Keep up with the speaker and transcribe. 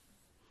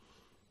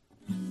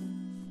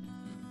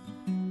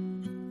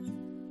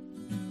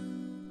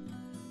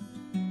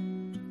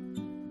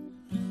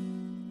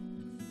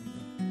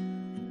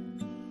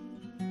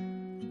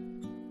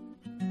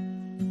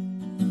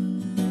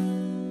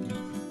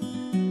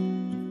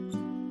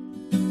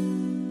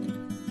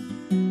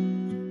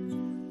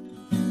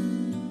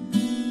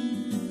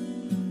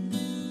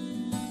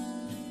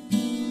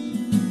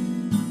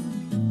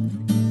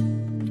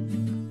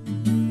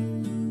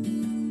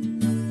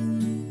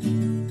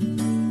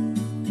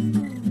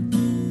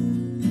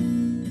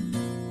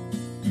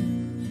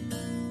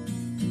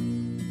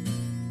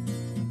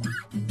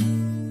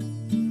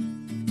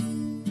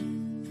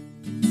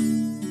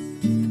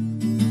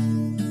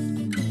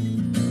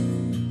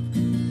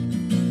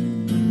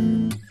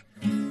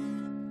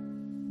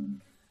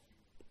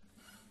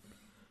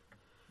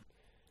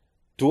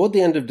Toward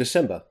the end of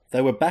December, they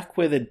were back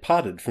where they'd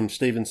parted from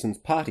Stevenson's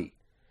party,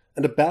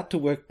 and about to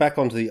work back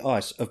onto the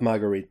ice of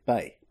Marguerite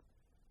Bay.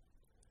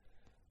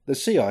 The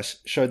sea ice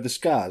showed the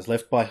scars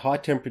left by high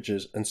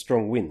temperatures and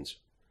strong winds,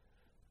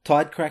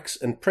 tide cracks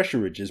and pressure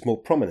ridges more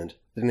prominent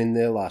than in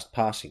their last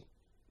passing.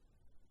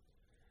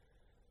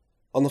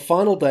 On the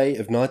final day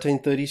of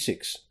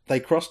 1936, they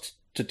crossed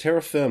to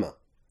terra firma,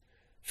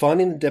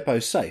 finding the depot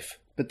safe,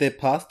 but their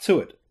path to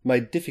it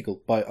made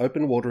difficult by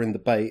open water in the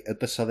bay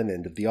at the southern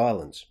end of the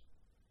islands.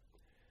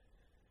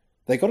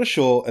 They got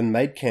ashore and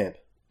made camp,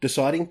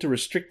 deciding to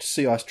restrict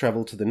sea ice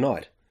travel to the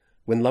night,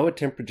 when lower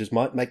temperatures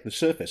might make the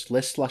surface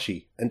less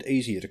slushy and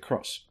easier to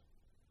cross.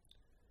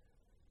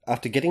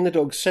 After getting the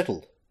dogs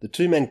settled, the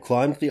two men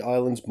climbed the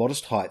island's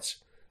modest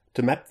heights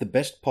to map the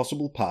best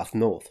possible path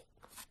north.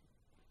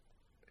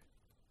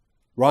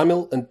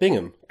 Rymel and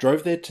Bingham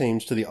drove their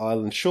teams to the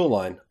island's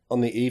shoreline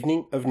on the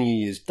evening of New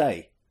Year's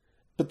Day,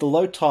 but the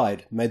low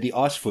tide made the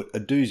icefoot a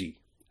doozy,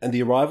 and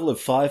the arrival of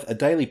 5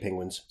 Adelie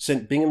penguins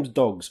sent Bingham's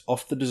dogs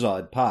off the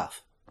desired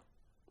path.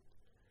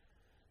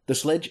 The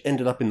sledge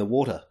ended up in the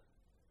water,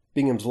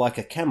 Bingham's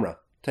Leica camera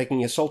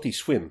taking a salty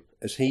swim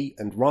as he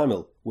and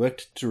Rymel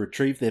worked to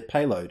retrieve their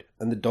payload,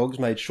 and the dogs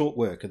made short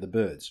work of the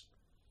birds.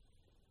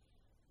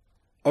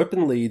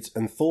 Open leads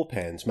and thaw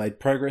pans made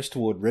progress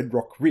toward Red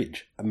Rock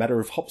Ridge a matter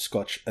of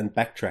hopscotch and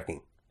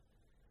backtracking.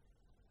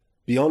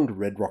 Beyond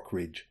Red Rock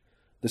Ridge,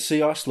 the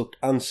sea ice looked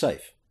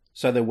unsafe,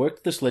 so they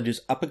worked the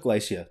sledges up a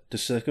glacier to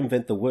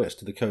circumvent the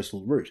worst of the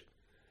coastal route,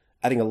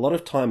 adding a lot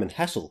of time and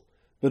hassle,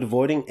 but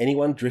avoiding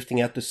anyone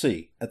drifting out to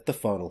sea at the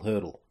final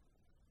hurdle.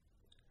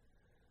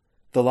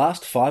 The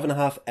last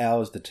 5.5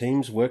 hours the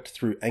teams worked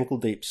through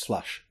ankle-deep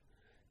slush,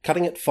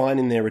 cutting it fine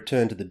in their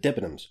return to the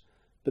Debenhams,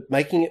 but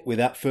making it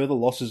without further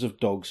losses of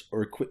dogs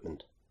or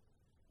equipment.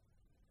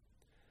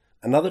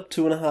 Another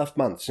 2.5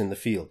 months in the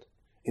field,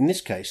 in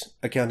this case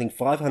accounting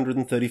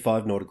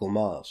 535 nautical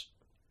miles.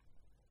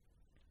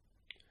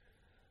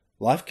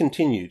 Life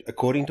continued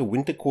according to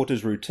winter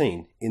quarters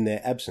routine in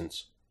their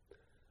absence.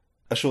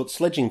 A short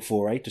sledging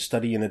foray to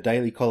study in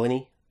Adelie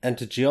colony and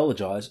to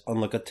geologise on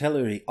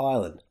Locatellerie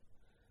Island,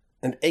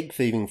 and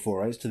egg-thieving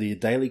forays to the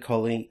Adelie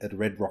colony at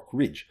Red Rock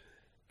Ridge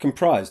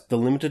comprised the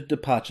limited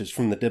departures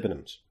from the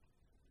Debenhams.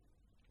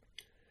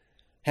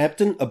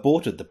 Hampton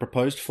aborted the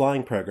proposed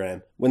flying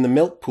program when the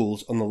melt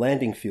pools on the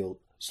landing field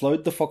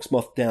slowed the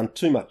Foxmoth down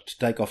too much to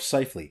take off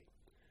safely,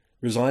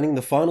 resigning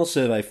the final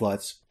survey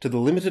flights to the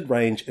limited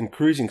range and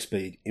cruising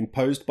speed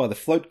imposed by the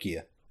float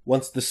gear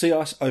once the sea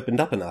ice opened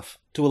up enough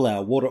to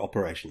allow water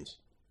operations.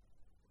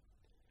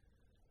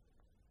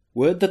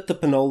 Word that the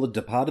Penola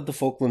departed the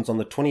Falklands on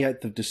the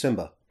 28th of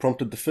December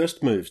prompted the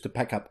first moves to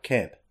pack up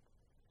camp.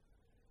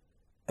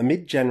 A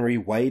mid-January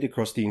wade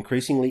across the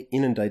increasingly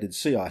inundated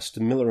sea ice to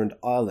Millerand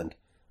Island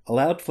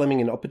allowed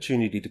Fleming an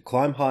opportunity to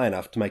climb high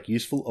enough to make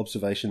useful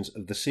observations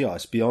of the sea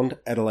ice beyond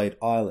Adelaide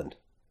Island.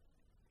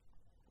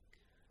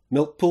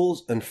 Melt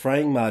pools and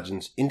fraying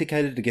margins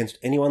indicated against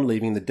anyone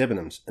leaving the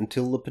Debenhams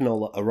until the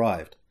Penola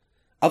arrived,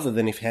 other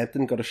than if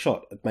Hampton got a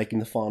shot at making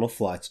the final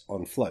flights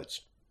on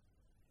floats.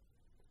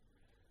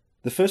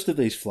 The first of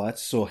these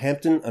flights saw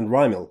Hampton and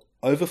Rymel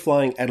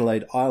overflying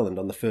Adelaide Island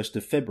on the 1st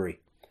of February,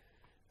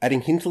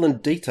 adding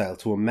hinterland detail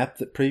to a map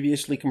that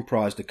previously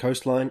comprised a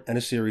coastline and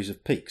a series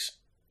of peaks.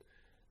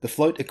 The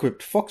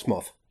float-equipped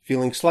Foxmoth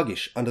feeling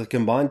sluggish under the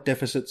combined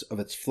deficits of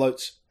its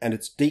floats and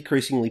its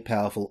decreasingly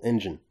powerful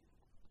engine.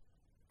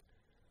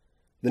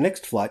 The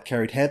next flight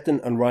carried Hampton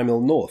and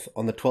Rymel north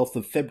on the 12th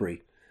of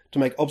February to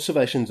make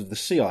observations of the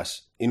sea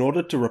ice in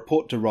order to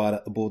report to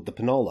Ryder aboard the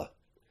Penola,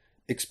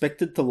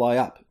 expected to lie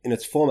up in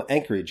its former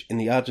anchorage in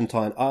the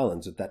Argentine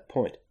Islands at that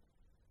point.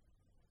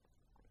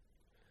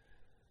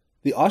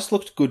 The ice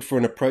looked good for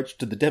an approach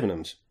to the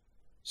Debenhams,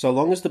 so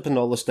long as the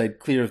Penola stayed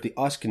clear of the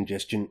ice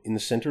congestion in the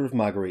centre of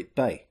Marguerite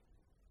Bay.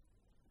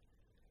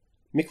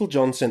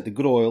 Meiklejohn sent the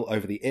good oil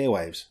over the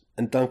airwaves,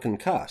 and Duncan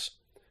Cass,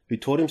 who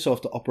taught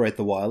himself to operate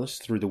the wireless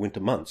through the winter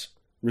months,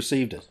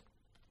 received it.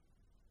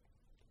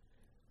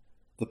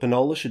 The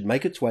Penola should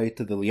make its way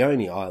to the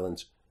Leone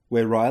Islands,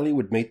 where Riley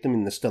would meet them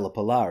in the Stella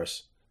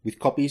Polaris, with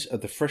copies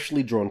of the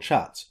freshly drawn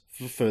charts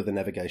for further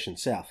navigation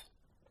south.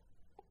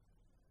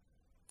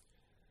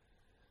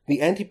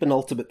 The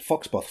anti-penultimate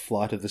Foxmoth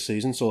flight of the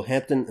season saw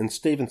Hampton and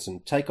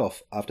Stevenson take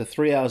off after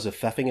 3 hours of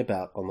faffing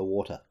about on the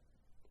water.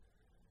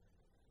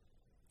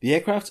 The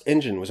aircraft's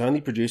engine was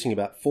only producing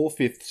about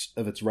 4/5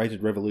 of its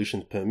rated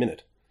revolutions per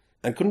minute,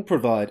 and couldn't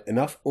provide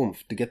enough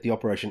oomph to get the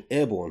operation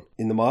airborne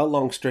in the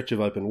mile-long stretch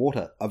of open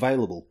water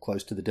available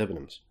close to the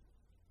Debenhams.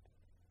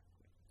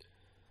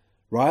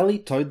 Riley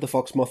towed the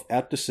Foxmoth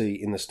out to sea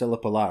in the Stella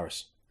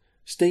Polaris,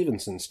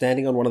 Stevenson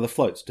standing on one of the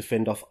floats to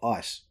fend off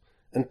ice,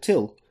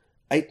 until,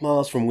 8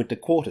 miles from winter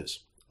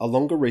quarters, a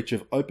longer reach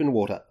of open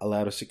water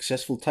allowed a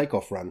successful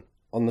takeoff run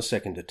on the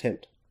second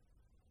attempt.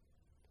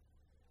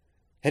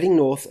 Heading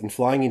north and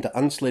flying into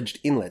unsledged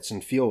inlets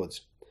and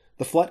fjords,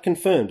 the flight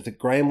confirmed that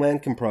Graham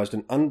Land comprised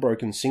an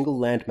unbroken single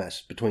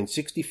landmass between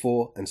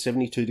 64 and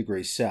 72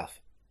 degrees south.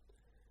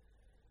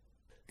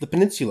 The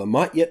peninsula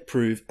might yet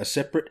prove a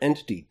separate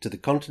entity to the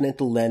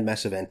continental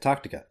landmass of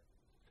Antarctica,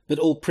 but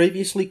all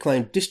previously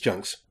claimed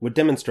disjuncts were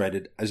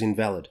demonstrated as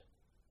invalid.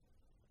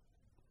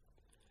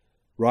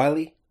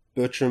 Riley,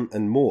 Bertram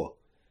and Moore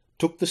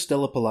took the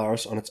Stella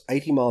Polaris on its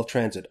 80-mile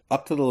transit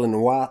up to the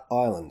Lenoir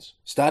Islands,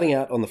 starting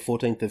out on the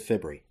 14th of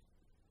February.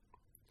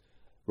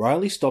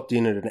 Riley stopped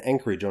in at an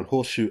anchorage on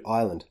Horseshoe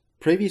Island,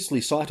 previously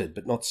sighted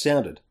but not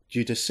sounded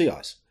due to sea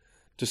ice,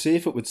 to see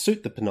if it would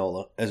suit the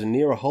Penola as a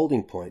nearer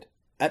holding point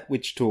at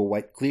which to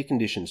await clear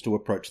conditions to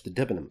approach the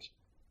Debenhams.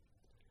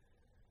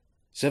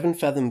 7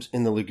 fathoms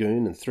in the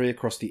lagoon and 3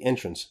 across the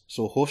entrance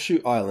saw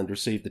Horseshoe Island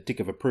receive the tick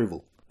of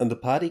approval, and the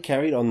party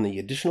carried on the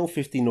additional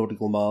 50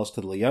 nautical miles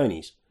to the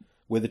Leones,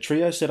 where the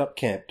trio set up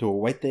camp to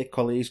await their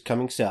colleagues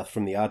coming south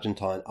from the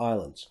Argentine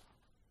Islands.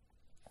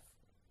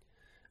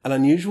 An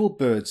unusual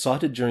bird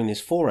sighted during this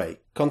foray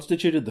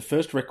constituted the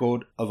first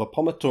record of a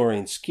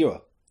Pomatorian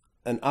skua,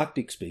 an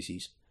Arctic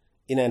species,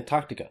 in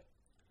Antarctica,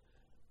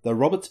 though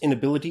Roberts'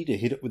 inability to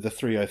hit it with the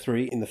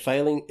 303 in the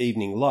failing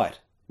evening light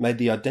made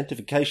the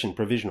identification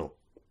provisional.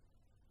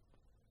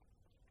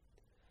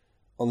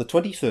 On the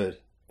 23rd,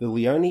 the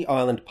Leone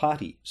Island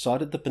party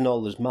sighted the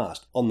Penola's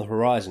mast on the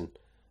horizon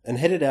and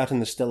headed out in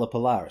the Stella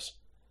Polaris,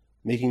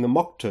 meeting the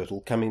Mock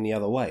Turtle coming the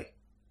other way.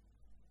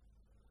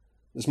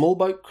 The small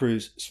boat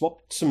crews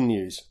swapped some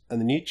news, and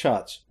the new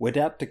charts went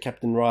out to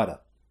Captain Ryder.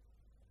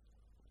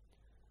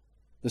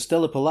 The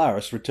Stella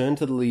Polaris returned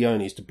to the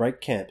Leones to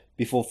break camp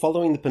before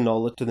following the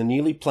Penola to the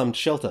newly plumbed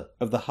shelter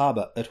of the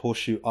harbour at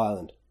Horseshoe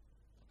Island.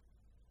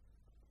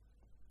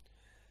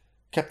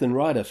 Captain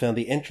Ryder found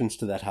the entrance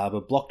to that harbour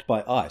blocked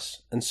by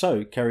ice, and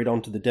so carried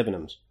on to the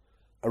Debenhams,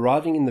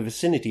 arriving in the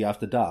vicinity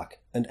after dark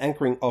and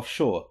anchoring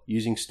offshore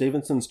using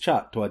Stevenson's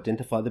chart to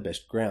identify the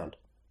best ground.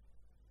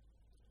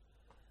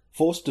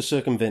 Forced to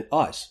circumvent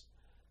ice,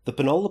 the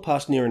Penola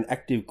passed near an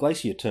active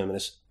glacier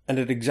terminus and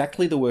at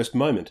exactly the worst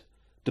moment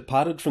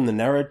departed from the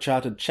narrow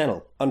charted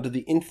channel under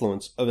the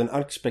influence of an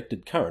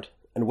unexpected current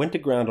and went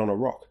aground on a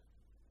rock.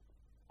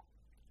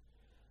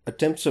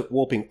 Attempts at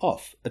warping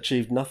off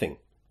achieved nothing,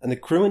 and the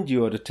crew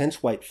endured a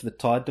tense wait for the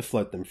tide to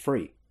float them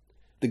free,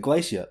 the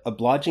glacier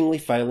obligingly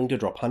failing to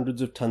drop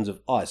hundreds of tons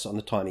of ice on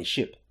the tiny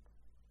ship.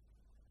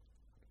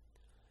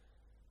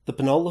 The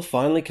Penola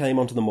finally came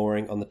onto the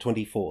mooring on the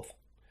 24th.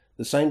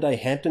 The same day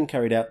Hampton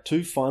carried out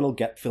 2 final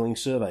gap-filling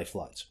survey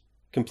flights,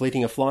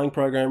 completing a flying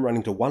program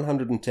running to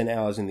 110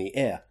 hours in the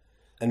air,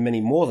 and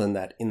many more than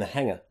that in the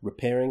hangar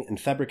repairing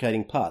and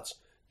fabricating parts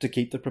to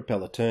keep the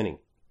propeller turning.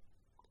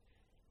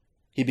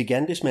 He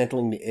began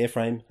dismantling the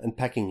airframe and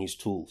packing his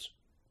tools.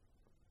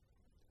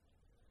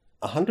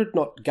 A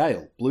 100-knot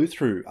gale blew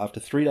through after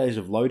 3 days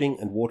of loading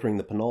and watering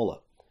the Penola,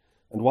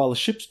 and while the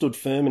ship stood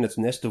firm in its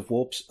nest of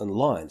warps and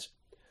lines,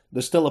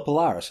 the Stella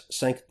Polaris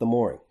sank at the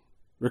mooring,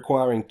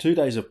 requiring 2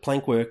 days of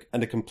plank work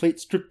and a complete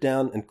strip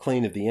down and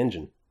clean of the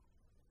engine.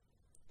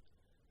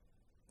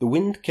 The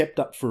wind kept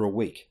up for a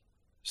week,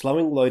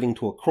 slowing loading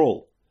to a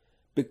crawl,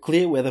 but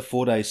clear weather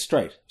 4 days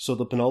straight saw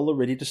the Penola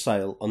ready to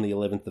sail on the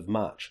 11th of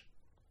March.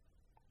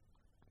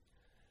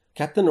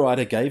 Captain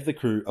Ryder gave the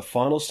crew a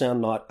final sound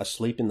night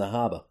asleep in the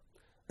harbour,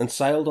 and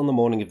sailed on the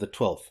morning of the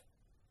 12th,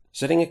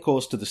 setting a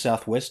course to the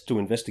southwest to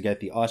investigate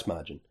the ice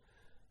margin,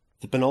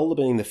 the Penola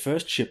being the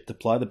first ship to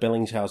ply the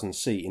Bellingshausen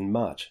Sea in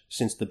March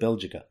since the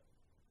Belgica.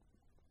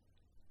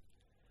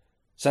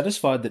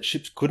 Satisfied that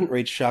ships couldn't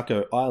reach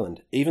Charcot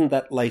Island even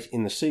that late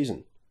in the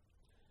season,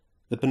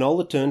 the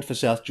Penola turned for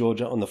South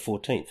Georgia on the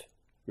 14th,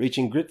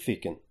 reaching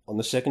Grytviken on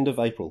the 2nd of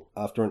April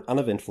after an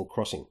uneventful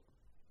crossing.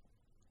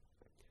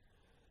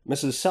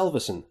 Messrs.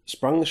 Salverson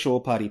sprung the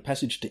shore party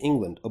passage to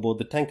England aboard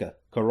the tanker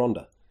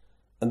Coronda,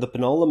 and the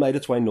Penola made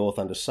its way north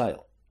under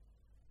sail.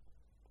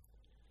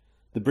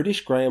 The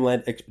British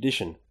Grahamland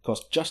expedition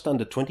cost just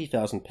under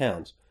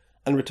 £20,000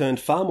 and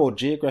returned far more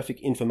geographic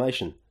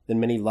information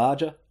than many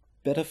larger,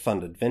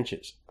 better-funded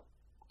ventures.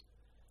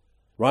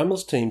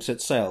 Reimel's team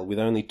set sail with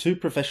only 2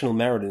 professional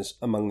mariners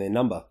among their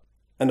number,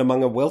 and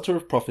among a welter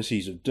of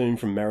prophecies of doom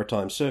from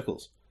maritime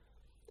circles,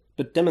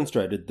 but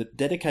demonstrated that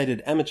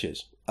dedicated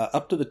amateurs are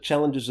up to the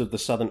challenges of the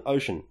Southern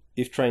Ocean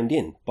if trained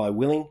in by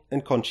willing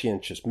and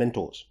conscientious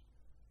mentors.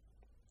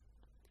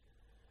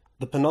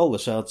 The Penola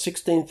sailed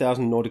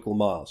 16,000 nautical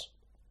miles,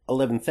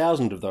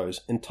 11,000 of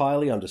those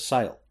entirely under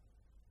sail.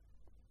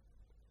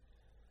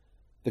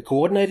 The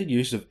coordinated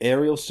use of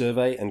aerial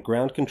survey and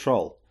ground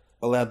control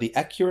allowed the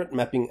accurate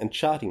mapping and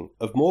charting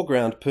of more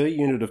ground per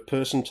unit of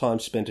person time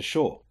spent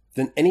ashore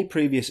than any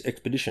previous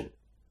expedition,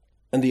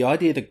 and the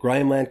idea that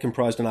Grahamland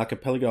comprised an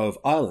archipelago of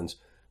islands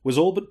was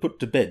all but put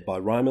to bed by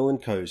Reimel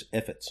and Co.'s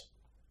efforts.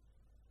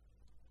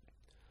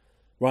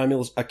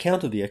 Reimel's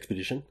account of the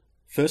expedition,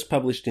 first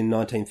published in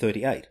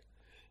 1938,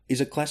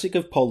 is a classic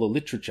of polar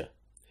literature,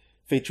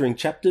 featuring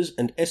chapters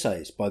and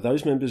essays by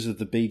those members of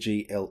the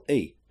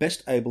BGLE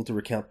best able to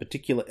recount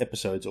particular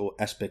episodes or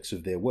aspects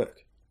of their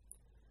work.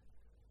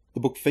 The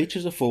book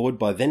features a foreword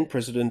by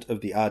then-president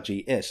of the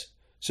RGS,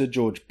 Sir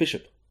George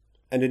Bishop,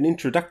 and an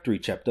introductory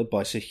chapter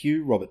by Sir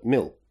Hugh Robert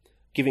Mill,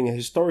 giving a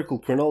historical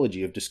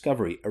chronology of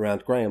discovery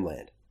around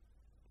Grahamland.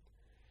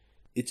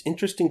 it's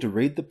interesting to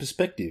read the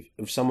perspective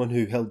of someone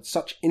who held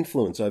such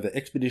influence over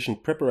expedition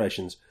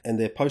preparations and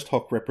their post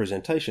hoc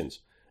representations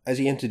as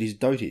he entered his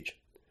dotage,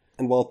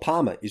 and while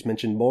Palmer is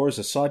mentioned more as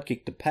a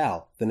sidekick to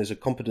Powell than as a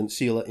competent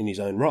sealer in his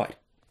own right,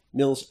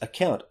 Mill's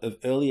account of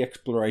early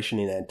exploration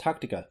in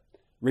Antarctica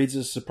reads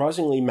as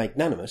surprisingly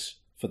magnanimous,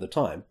 for the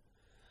time,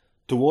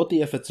 toward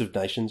the efforts of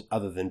nations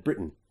other than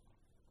Britain.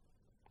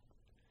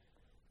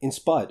 In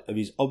spite of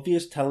his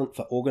obvious talent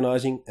for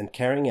organising and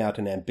carrying out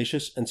an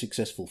ambitious and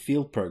successful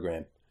field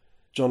program,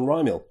 John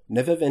Rymill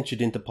never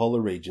ventured into polar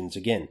regions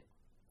again.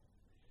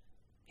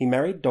 He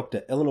married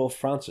Dr. Eleanor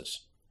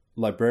Francis,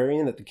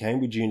 librarian at the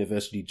Cambridge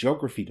University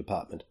Geography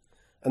Department,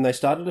 and they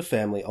started a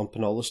family on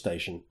Penola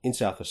Station in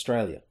South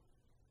Australia.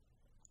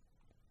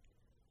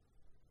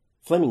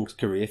 Fleming's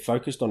career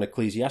focused on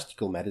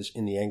ecclesiastical matters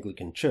in the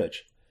Anglican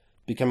Church,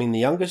 becoming the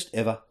youngest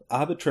ever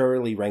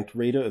arbitrarily ranked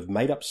reader of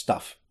made-up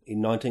stuff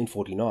in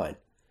 1949,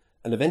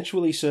 and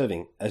eventually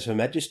serving as Her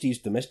Majesty's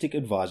domestic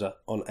advisor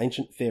on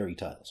ancient fairy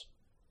tales.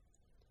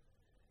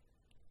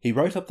 He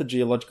wrote up the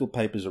geological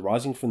papers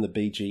arising from the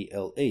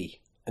BGLE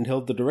and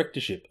held the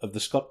directorship of the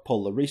Scott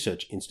Polar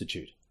Research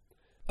Institute,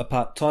 a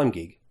part-time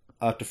gig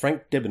after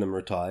Frank Debenham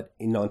retired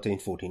in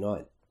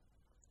 1949.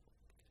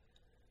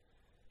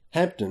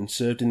 Hampton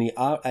served in the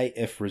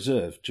RAF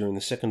Reserve during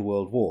the Second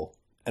World War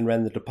and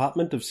ran the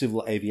Department of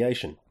Civil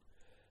Aviation,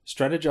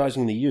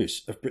 strategising the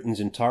use of Britain's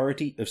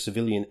entirety of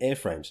civilian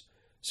airframes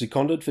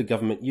seconded for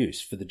government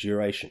use for the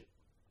duration.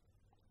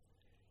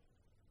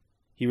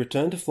 He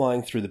returned to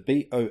flying through the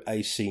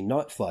BOAC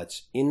night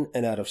flights in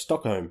and out of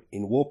Stockholm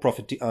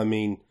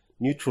in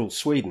neutral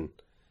Sweden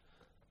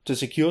to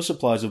secure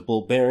supplies of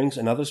ball bearings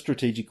and other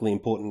strategically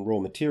important raw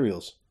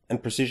materials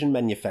and precision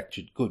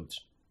manufactured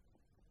goods.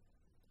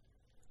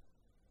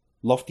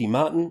 Lofty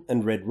Martin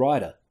and Red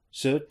Ryder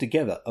served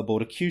together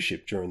aboard a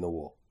Q-ship during the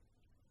war.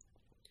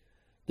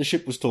 The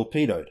ship was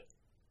torpedoed.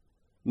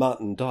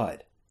 Martin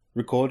died,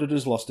 recorded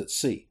as lost at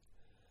sea,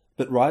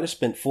 but Ryder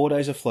spent 4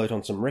 days afloat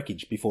on some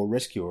wreckage before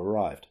rescue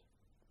arrived.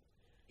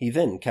 He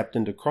then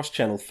captained a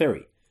cross-channel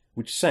ferry,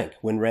 which sank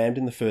when rammed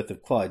in the Firth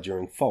of Clyde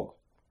during fog.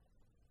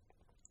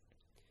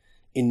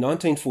 In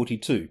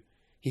 1942,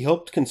 he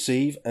helped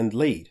conceive and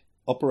lead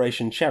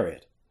Operation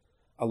Chariot,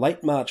 a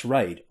late March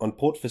raid on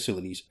port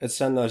facilities at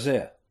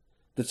Saint-Nazaire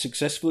that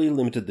successfully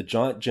limited the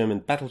giant German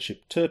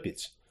battleship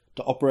Tirpitz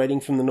to operating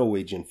from the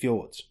Norwegian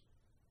fjords.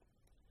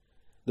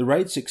 The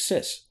raid's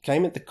success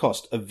came at the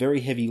cost of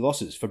very heavy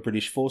losses for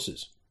British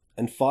forces,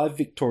 and 5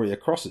 Victoria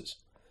Crosses,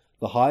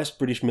 the highest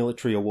British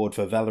military award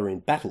for valour in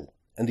battle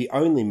and the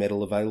only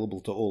medal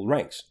available to all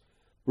ranks,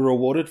 were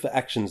awarded for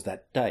actions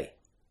that day,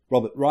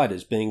 Robert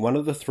Ryder's being one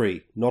of the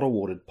 3 not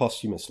awarded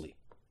posthumously.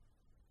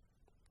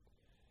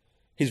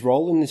 His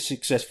role in this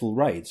successful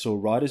raid saw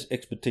Ryder's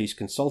expertise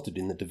consulted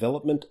in the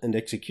development and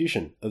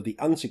execution of the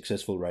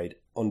unsuccessful raid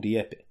on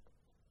Dieppe,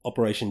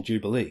 Operation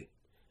Jubilee,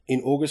 in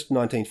August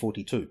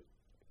 1942,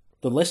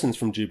 the lessons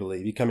from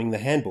Jubilee becoming the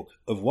handbook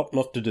of what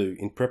not to do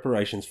in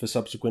preparations for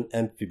subsequent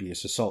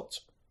amphibious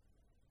assaults.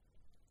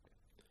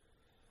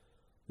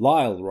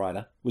 Lyle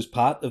Ryder was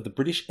part of the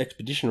British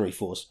Expeditionary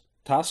Force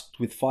tasked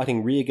with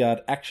fighting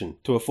rearguard action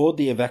to afford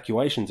the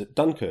evacuations at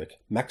Dunkirk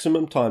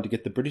maximum time to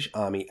get the British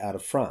Army out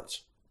of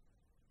France.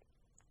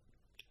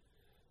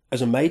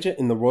 As a major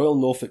in the Royal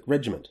Norfolk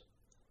Regiment,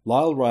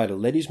 Lyle Ryder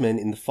led his men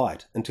in the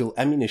fight until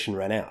ammunition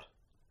ran out.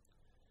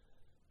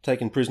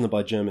 Taken prisoner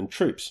by German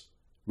troops,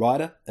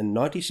 Ryder and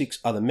 96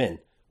 other men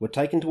were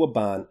taken to a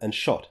barn and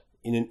shot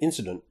in an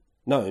incident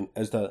known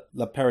as the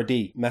La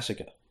Paradis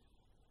Massacre.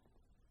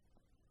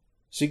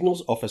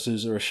 Signals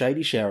officers are a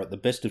shady shower at the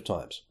best of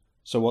times,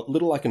 so what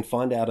little I can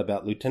find out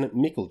about Lieutenant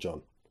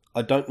Meiklejohn,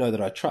 I don't know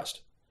that I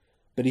trust,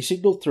 but he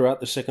signalled throughout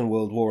the Second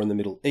World War in the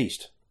Middle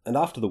East, and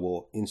after the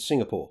war in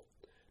Singapore,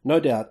 no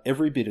doubt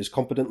every bit as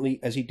competently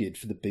as he did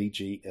for the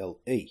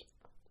BGLE.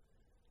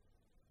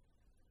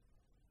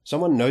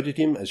 Someone noted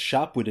him as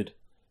sharp-witted,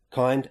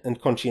 kind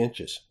and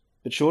conscientious,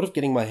 but short of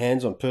getting my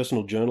hands on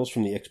personal journals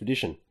from the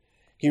expedition,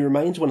 he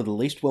remains one of the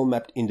least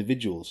well-mapped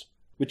individuals,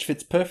 which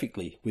fits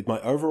perfectly with my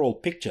overall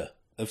picture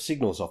of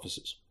signals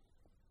officers.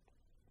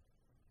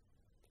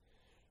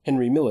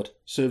 Henry Millett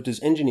served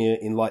as engineer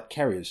in light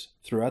carriers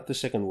throughout the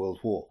Second World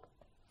War.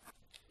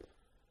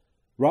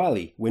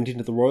 Riley went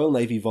into the Royal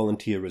Navy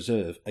Volunteer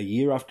Reserve a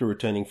year after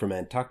returning from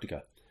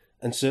Antarctica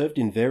and served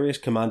in various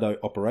commando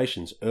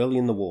operations early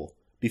in the war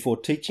before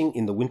teaching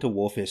in the Winter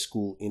Warfare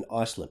School in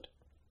Iceland.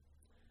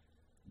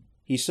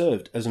 He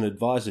served as an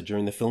advisor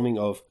during the filming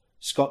of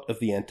Scott of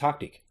the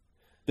Antarctic,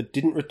 but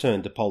didn't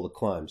return to polar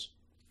climbs.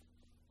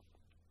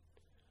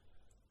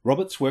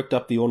 Roberts worked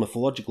up the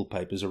ornithological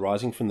papers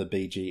arising from the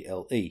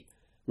BGLE,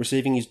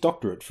 receiving his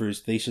doctorate for his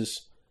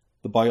thesis,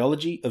 The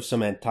Biology of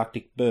Some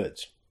Antarctic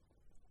Birds.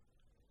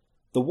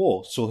 The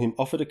war saw him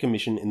offered a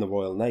commission in the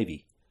Royal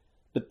Navy,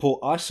 but poor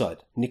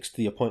eyesight nixed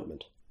the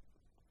appointment.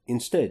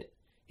 Instead,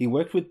 he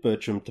worked with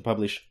Bertram to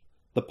publish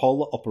the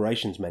Polar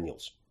Operations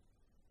Manuals.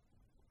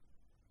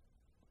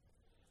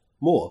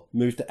 Moore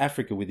moved to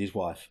Africa with his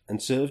wife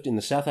and served in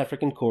the South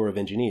African Corps of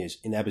Engineers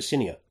in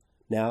Abyssinia,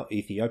 now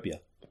Ethiopia,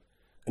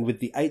 and with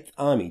the 8th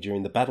Army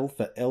during the battle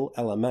for El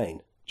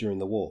Alamein during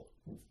the war.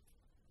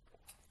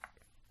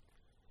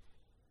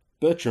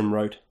 Bertram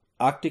wrote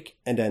Arctic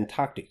and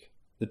Antarctic,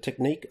 The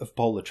Technique of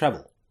Polar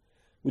Travel,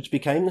 which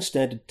became the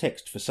standard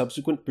text for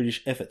subsequent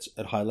British efforts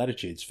at high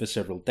latitudes for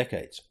several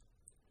decades.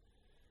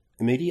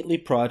 Immediately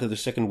prior to the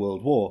Second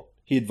World War,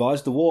 he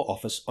advised the War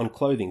Office on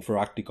clothing for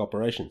Arctic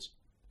operations,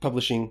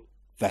 publishing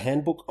The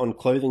Handbook on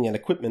Clothing and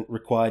Equipment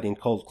Required in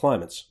Cold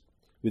Climates,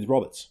 with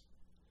Roberts.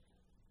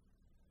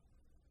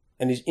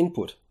 And his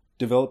input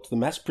developed the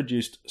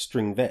mass-produced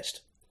string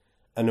vest,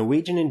 a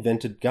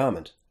Norwegian-invented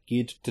garment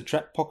geared to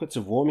trap pockets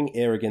of warming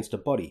air against a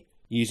body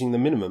using the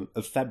minimum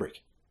of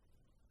fabric.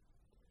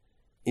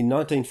 In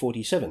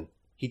 1947,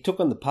 he took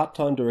on the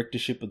part-time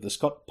directorship of the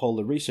Scott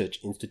Polar Research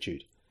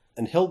Institute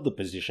and held the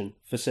position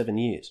for 7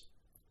 years.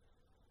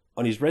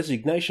 On his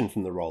resignation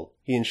from the role,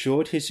 he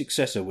ensured his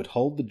successor would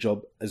hold the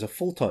job as a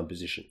full-time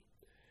position,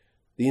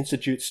 the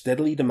Institute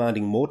steadily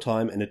demanding more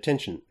time and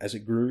attention as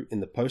it grew in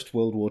the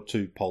post-World War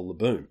II polar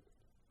boom.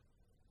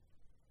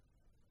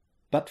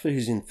 But for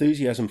his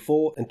enthusiasm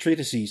for and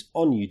treatises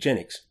on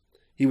eugenics,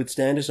 he would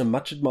stand as a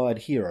much-admired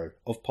hero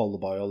of polar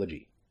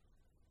biology.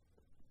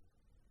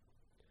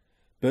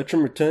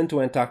 Bertram returned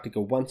to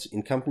Antarctica once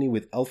in company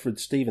with Alfred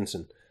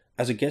Stevenson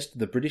as a guest of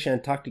the British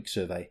Antarctic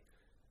Survey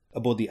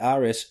aboard the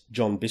RS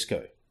John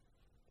Biscoe.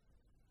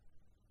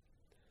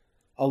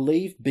 I'll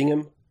leave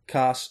Bingham,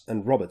 Cass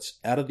and Roberts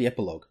out of the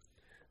epilogue,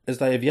 as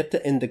they have yet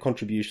to end their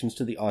contributions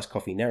to the Ice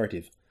Coffee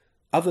narrative,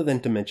 other than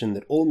to mention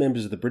that all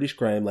members of the British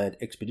Graham Land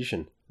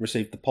expedition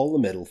received the Polar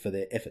Medal for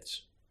their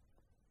efforts.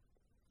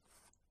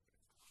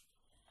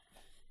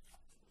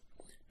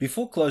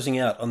 Before closing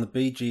out on the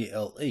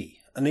BGLE,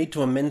 I need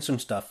to amend some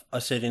stuff I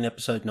said in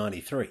episode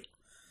 93.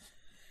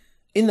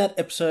 In that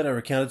episode I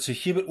recounted Sir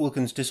Hubert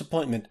Wilkins'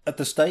 disappointment at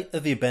the state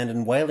of the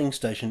abandoned whaling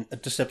station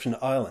at Deception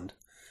Island,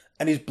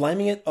 and is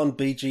blaming it on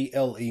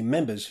BGLE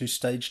members who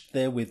staged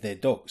there with their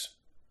dogs.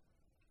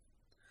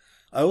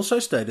 I also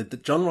stated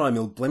that John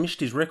Rymill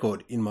blemished his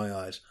record, in my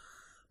eyes,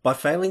 by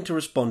failing to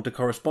respond to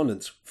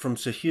correspondence from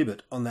Sir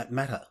Hubert on that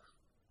matter.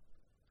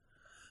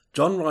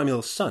 John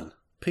Rymill's son,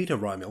 Peter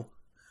Rymill,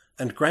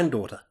 and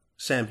granddaughter,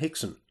 Sam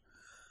Hickson,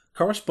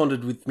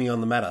 corresponded with me on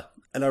the matter,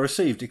 and I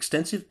received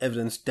extensive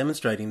evidence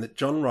demonstrating that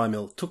John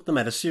Rymill took the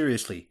matter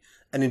seriously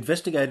and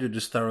investigated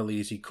as thoroughly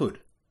as he could.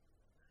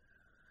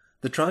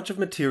 The tranche of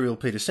material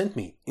Peter sent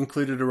me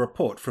included a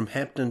report from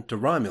Hampton to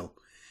Rymill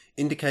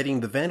indicating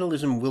the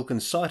vandalism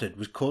Wilkins cited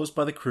was caused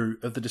by the crew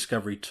of the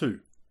Discovery II.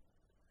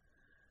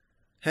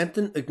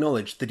 Hampton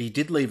acknowledged that he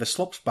did leave a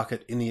slops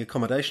bucket in the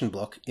accommodation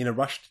block in a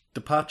rushed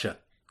departure,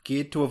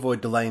 geared to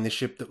avoid delaying the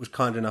ship that was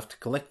kind enough to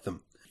collect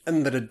them,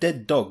 and that a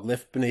dead dog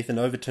left beneath an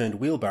overturned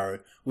wheelbarrow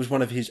was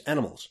one of his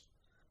animals,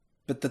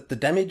 but that the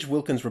damage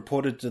Wilkins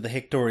reported to the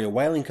Hectoria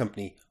Whaling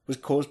Company was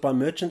caused by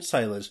merchant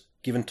sailors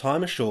given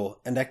time ashore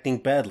and acting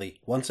badly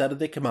once out of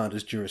their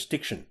commander's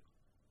jurisdiction.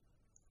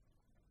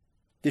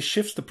 This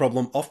shifts the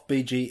problem off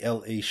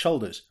BGLE's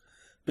shoulders,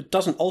 but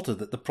doesn't alter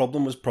that the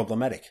problem was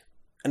problematic,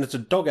 and it's a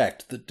dog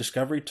act that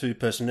Discovery II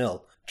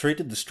personnel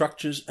treated the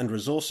structures and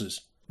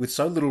resources with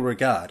so little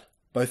regard,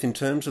 both in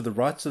terms of the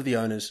rights of the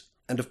owners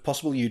and of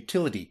possible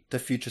utility to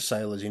future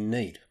sailors in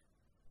need.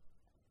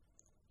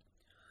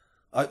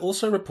 I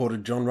also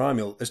reported John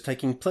Rymill as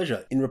taking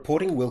pleasure in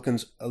reporting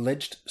Wilkins'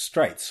 alleged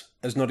straits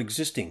as not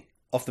existing,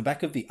 off the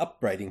back of the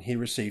upbraiding he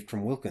received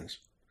from Wilkins,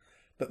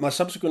 but my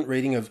subsequent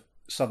reading of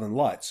Southern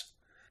Lights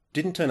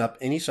didn't turn up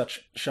any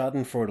such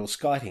schadenfreude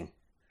skiting.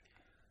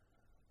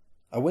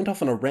 I went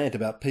off on a rant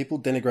about people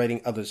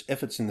denigrating others'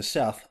 efforts in the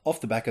South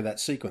off the back of that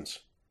sequence.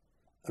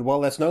 And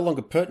while that's no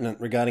longer pertinent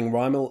regarding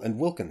Rymill and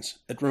Wilkins,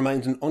 it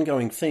remains an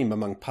ongoing theme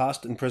among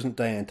past and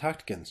present-day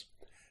Antarcticans,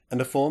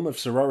 and a form of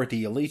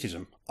sorority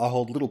elitism I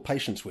hold little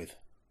patience with.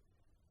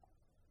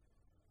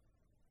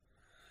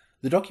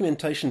 The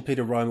documentation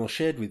Peter Rymill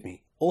shared with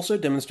me also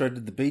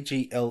demonstrated the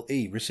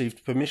BGLE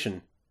received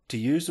permission to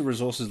use the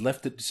resources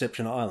left at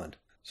Deception Island,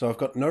 so I've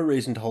got no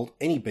reason to hold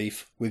any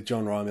beef with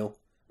John Rymill,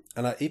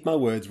 and I eat my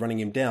words running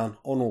him down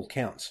on all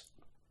counts.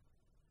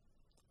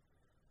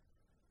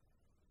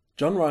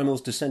 John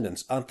Rymill's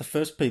descendants aren't the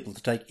first people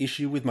to take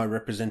issue with my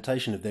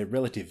representation of their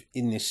relative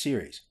in this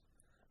series,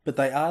 but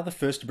they are the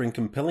first to bring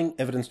compelling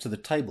evidence to the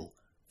table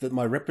that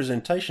my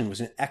representation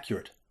was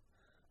inaccurate,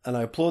 and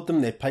I applaud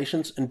them their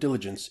patience and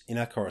diligence in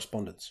our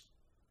correspondence.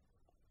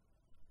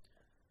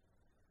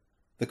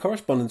 The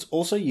correspondence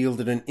also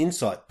yielded an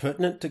insight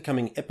pertinent to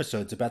coming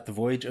episodes about the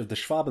voyage of the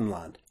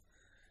Schwabenland,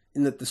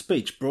 in that the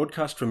speech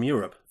broadcast from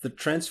Europe that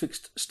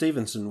transfixed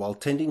Stevenson while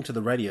tending to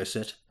the radio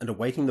set and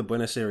awaiting the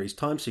Buenos Aires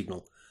time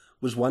signal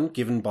was one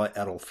given by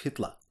Adolf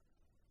Hitler.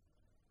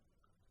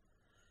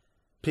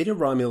 Peter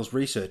Rymill's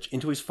research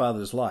into his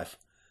father's life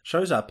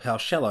shows up how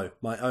shallow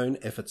my own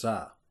efforts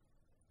are.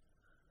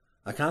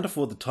 I can't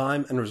afford the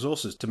time and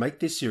resources to make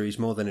this series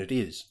more than it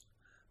is,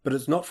 but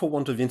it's not for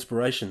want of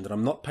inspiration that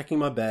I'm not packing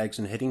my bags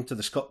and heading to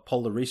the Scott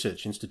Polar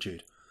Research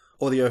Institute,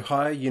 or the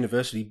Ohio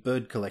University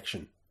Bird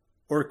Collection,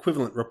 or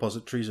equivalent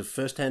repositories of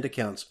first-hand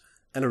accounts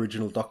and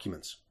original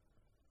documents.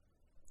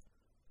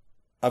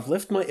 I've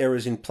left my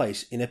errors in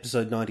place in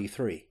episode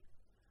 93,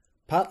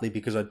 partly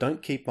because I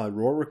don't keep my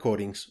raw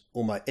recordings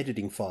or my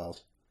editing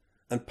files,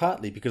 and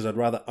partly because I'd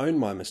rather own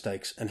my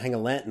mistakes and hang a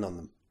lantern on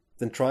them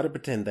than try to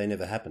pretend they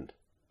never happened.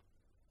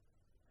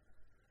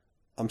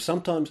 I'm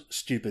sometimes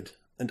stupid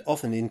and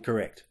often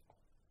incorrect.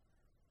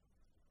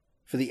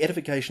 For the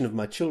edification of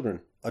my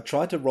children, I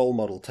try to role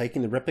model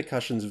taking the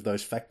repercussions of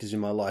those factors in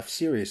my life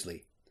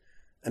seriously,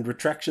 and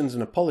retractions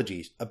and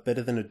apologies are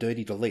better than a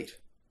dirty delete.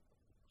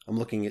 I'm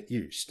looking at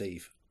you,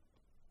 Steve.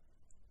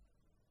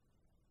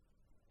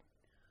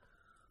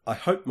 I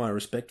hope my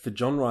respect for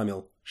John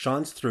Rymill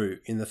shines through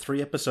in the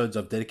 3 episodes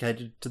I've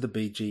dedicated to the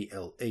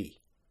BGLE.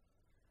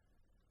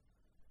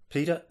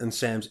 Peter and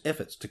Sam's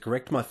efforts to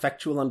correct my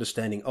factual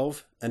understanding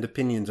of, and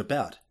opinions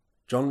about,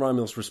 John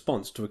Rymill's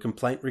response to a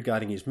complaint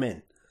regarding his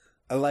men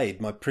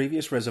allayed my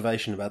previous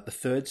reservation about the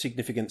third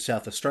significant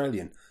South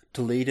Australian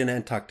to lead an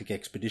Antarctic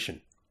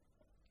expedition.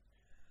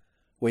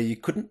 Where you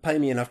couldn't pay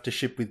me enough to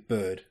ship with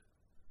Bird,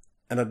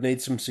 and I'd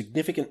need some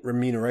significant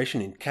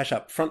remuneration in cash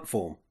up front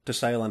form to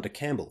sail under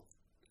Campbell,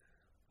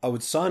 I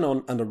would sign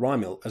on under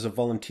Rymill as a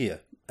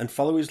volunteer and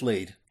follow his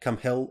lead come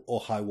hell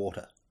or high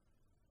water.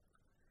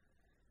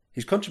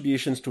 His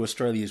contributions to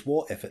Australia's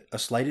war effort are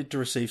slated to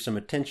receive some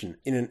attention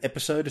in an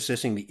episode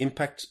assessing the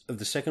impacts of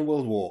the Second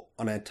World War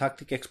on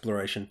Antarctic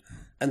exploration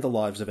and the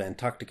lives of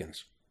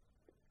Antarcticans.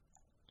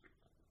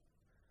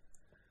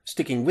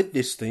 Sticking with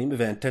this theme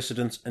of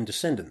antecedents and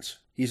descendants,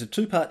 here's a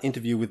 2-part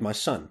interview with my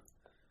son,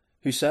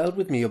 who sailed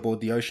with me aboard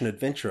the Ocean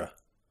Adventurer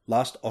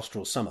last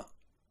Austral summer.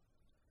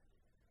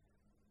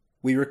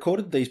 We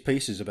recorded these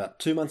pieces about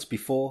 2 months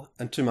before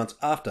and 2 months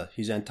after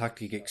his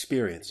Antarctic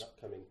experience.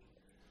 Upcoming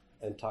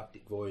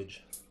Antarctic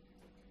voyage.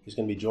 He's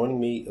going to be joining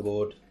me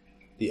aboard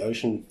the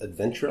Ocean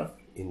Adventurer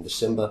in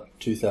December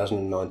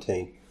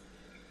 2019,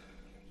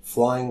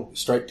 flying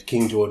straight to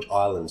King George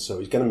Island, so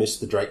he's going to miss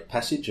the Drake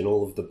Passage and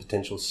all of the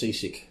potential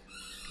seasick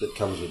that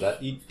comes with that.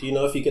 Do you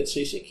know if you get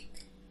seasick?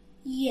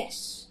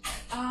 Yes.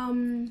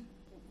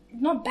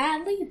 Not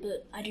badly,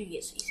 but I do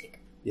get seasick.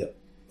 Yep.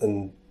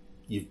 And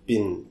you've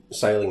been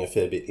sailing a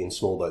fair bit in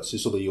small boats.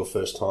 This will be your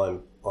first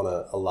time on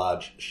a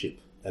large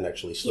ship and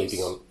actually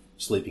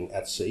sleeping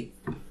at sea.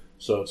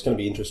 So it's going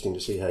to be interesting to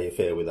see how you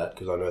fare with that,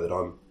 because I know that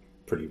I'm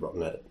pretty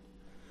rotten at it.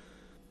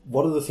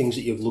 What are the things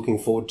that you're looking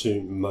forward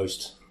to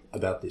most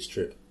about this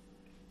trip?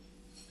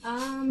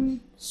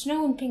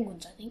 Snow and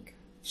penguins, I think.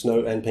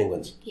 Snow and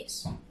penguins?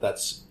 Yes.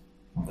 That's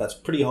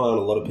pretty high on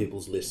a lot of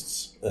people's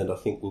lists, and I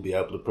think we'll be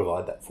able to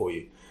provide that for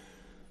you.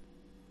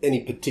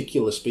 Any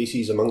particular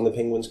species among the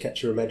penguins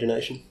catch your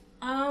imagination?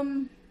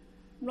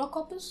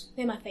 Rockhoppers.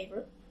 They're my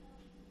favourite.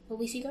 Will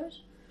we see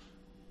those?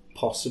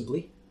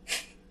 Possibly.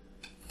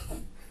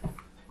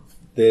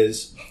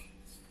 There's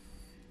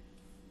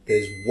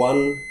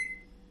one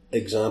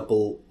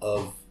example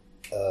of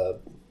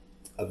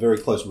a very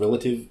close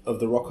relative of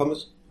the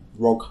rockhoppers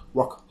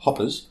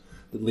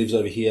that lives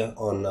over here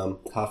on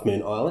Half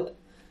Moon Island,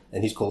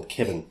 and he's called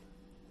Kevin.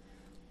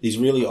 He's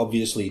really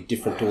obviously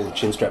different to all the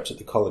chin straps at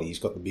the colony. He's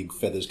got the big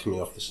feathers coming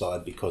off the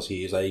side because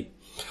he is I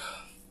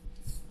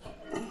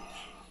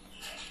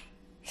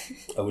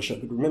wish I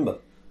could remember.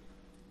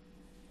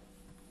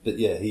 But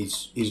yeah,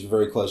 he's a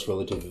very close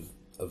relative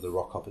of the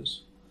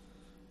rockhoppers.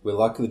 We're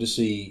likely to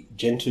see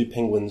Gentoo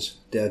penguins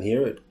down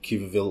here at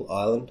Cuverville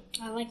Island.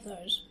 I like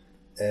those.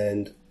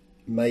 And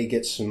may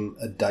get some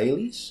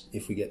adelies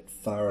if we get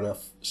far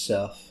enough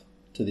south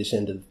to this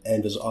end of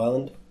Andros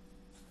Island.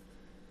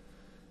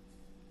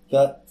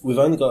 But we've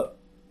only got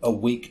a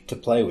week to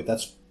play with.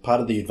 That's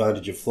part of the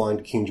advantage of flying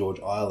to King George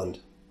Island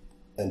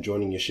and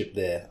joining your ship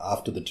there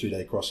after the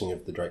 2-day crossing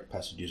of the Drake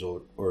Passage is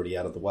already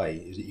out of the way,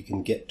 is that you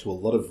can get to a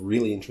lot of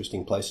really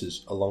interesting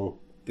places along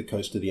the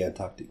coast of the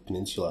Antarctic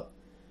Peninsula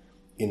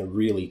in a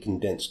really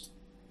condensed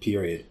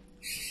period.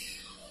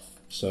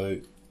 So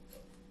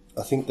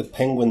I think the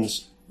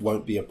penguins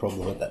won't be a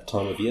problem at that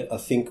time of year. I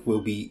think we'll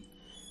be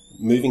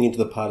moving into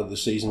the part of the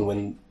season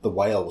when the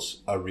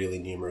whales are really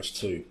numerous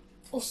too.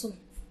 Awesome.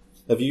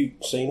 Have you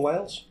seen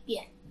whales?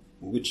 Yeah.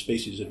 Which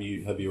species have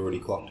you already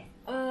clocked?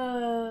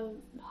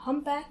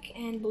 Humpback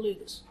and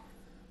belugas.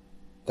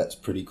 That's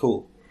pretty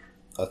cool.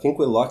 I think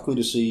we're likely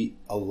to see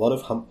a lot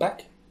of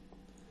humpback.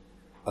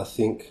 I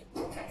think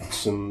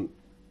some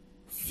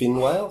fin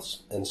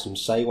whales and some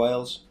sei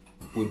whales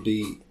would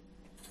be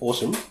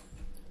awesome.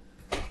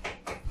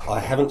 I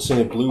haven't seen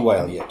a blue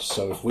whale yet,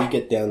 so if we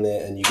get down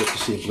there and you get to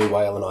see a blue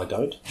whale and I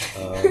don't,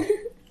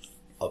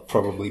 I'll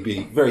probably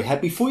be very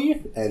happy for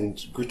you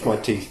and grit my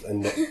teeth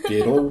and not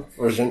be at all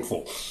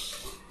resentful.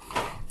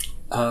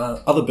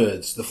 Other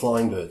birds, the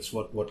flying birds,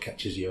 what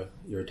catches your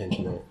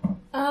attention there?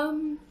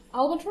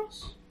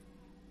 Albatross?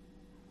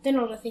 They're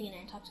not a thing in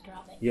Antarctica,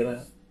 are they? Yeah, they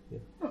are. Yeah.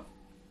 Oh.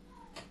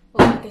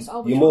 Well, I guess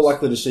albatross. You're more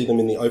likely to see them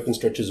in the open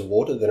stretches of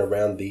water than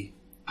around the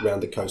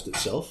coast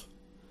itself.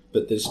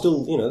 But there's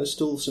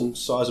still some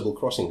sizable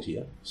crossings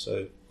here,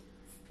 so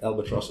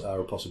albatross are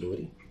a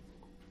possibility.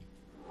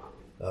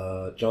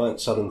 Giant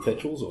southern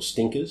petrels or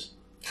stinkers.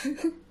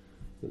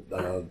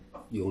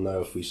 You'll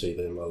know if we see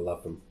them. I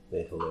love them.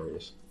 They're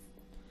hilarious.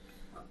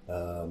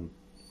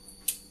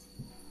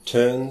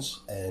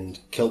 Terns and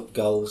kelp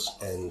gulls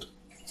and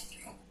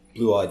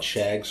blue-eyed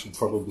shags will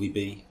probably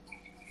be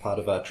part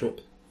of our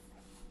trip.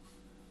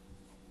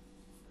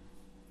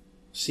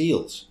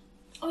 Seals.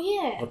 Oh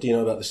yeah. What do you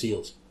know about the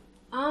seals?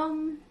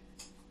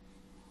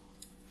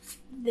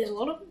 There's a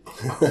lot of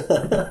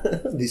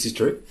them. This is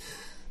true.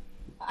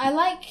 I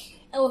like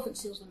elephant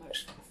seals the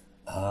most.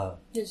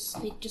 They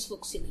just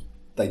look silly.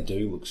 They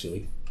do look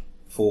silly.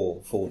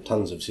 For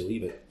tons of silly,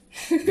 but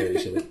very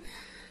silly.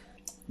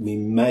 We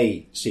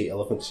may see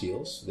elephant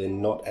seals. They're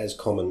not as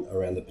common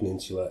around the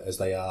peninsula as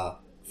they are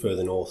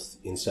further north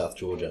in South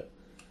Georgia.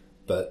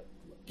 But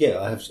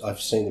yeah,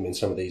 I've seen them in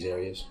some of these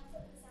areas.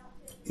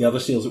 The other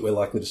seals that we're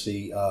likely to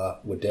see are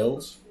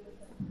waddells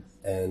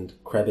and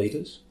crab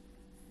eaters.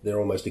 They're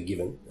almost a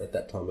given at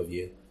that time of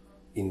year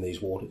in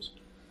these waters.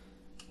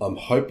 I'm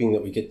hoping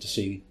that we get to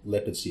see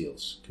leopard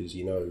seals because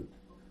you know.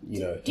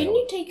 Didn't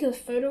you take a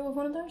photo of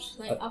one of those,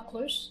 up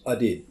close? I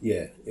did.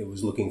 Yeah, it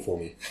was looking for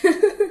me.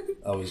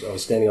 I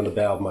was standing on the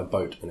bow of my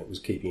boat and it was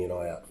keeping an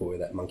eye out for where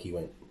that monkey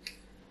went.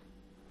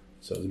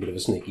 So it was a bit of a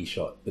sneaky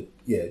shot. But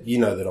yeah, you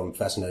know that I'm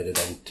fascinated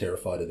and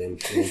terrified of them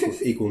in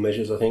equal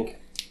measures, I think.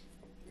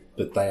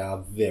 But they are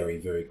very,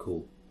 very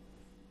cool.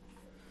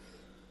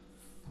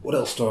 What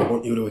else do I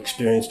want you to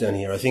experience down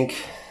here? I think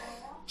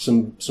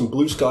some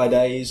blue sky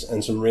days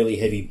and some really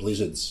heavy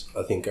blizzards,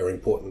 I think, are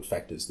important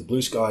factors. The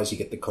blue skies, you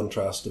get the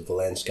contrast of the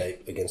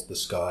landscape against the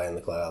sky and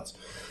the clouds.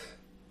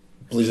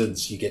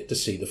 Blizzards, you get to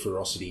see the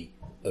ferocity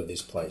of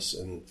this place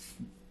and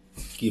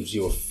gives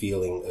you a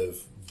feeling of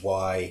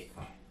why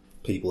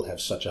people have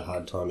such a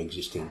hard time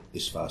existing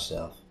this far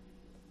south.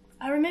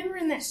 I remember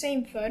in that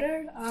same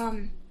photo,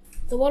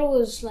 the water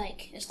was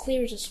like as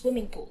clear as a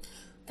swimming pool.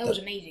 That was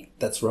amazing.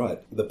 That's right.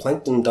 The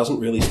plankton doesn't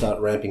really start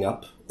ramping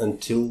up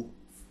until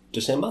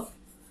December,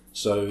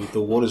 so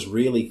the water's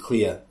really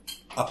clear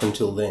up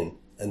until then,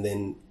 and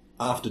then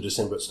after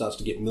December it starts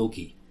to get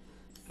milky.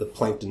 The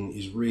plankton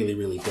is really,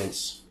 really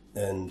dense,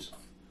 and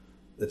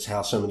that's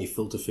how so many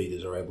filter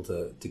feeders are able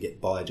to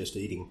get by just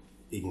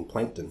eating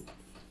plankton.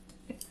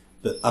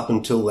 But up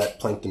until that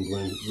plankton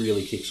bloom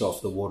really kicks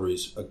off, the water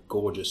is a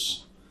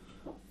gorgeous,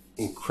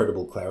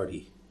 incredible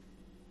clarity.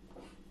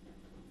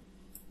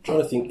 I'm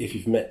trying to think if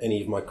you've met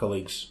any of my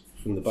colleagues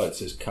from the boat.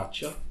 There's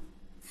Katya,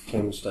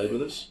 came and stayed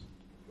with us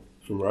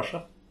from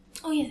Russia.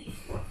 Oh yeah.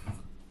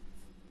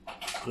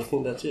 I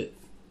think that's it.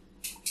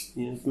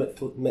 Yeah,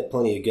 I've met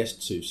plenty of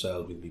guests who've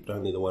sailed with me, but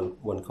only the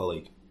one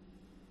colleague.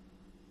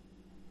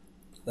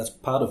 That's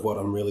part of what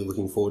I'm really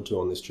looking forward to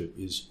on this trip,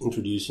 is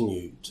introducing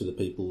you to the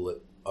people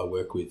that I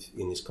work with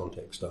in this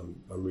context.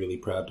 I'm really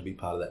proud to be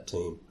part of that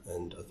team,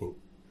 and I think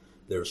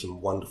there are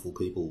some wonderful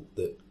people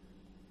that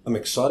I'm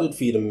excited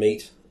for you to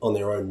meet on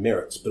their own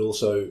merits, but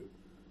also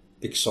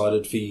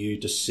excited for you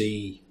to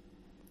see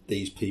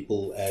these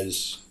people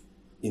as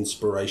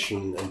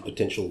inspiration and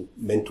potential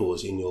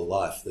mentors in your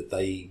life, that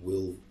they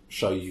will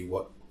show you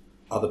what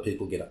other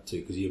people get up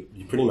to, because you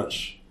pretty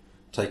much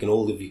taken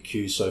all of your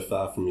cues so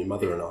far from your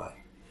mother and I.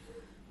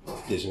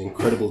 There's an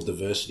incredible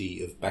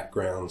diversity of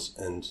backgrounds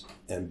and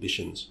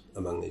ambitions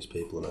among these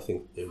people, and I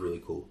think they're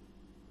really cool.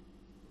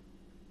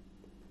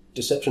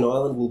 Deception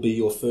Island will be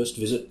your first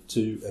visit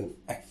to an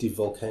active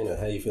volcano.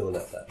 How are you feeling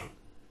about that?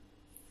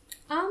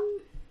 Well,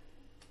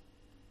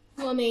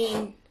 I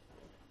mean,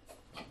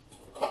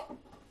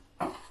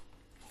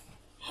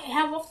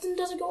 how often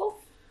does it go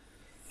off?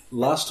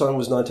 Last time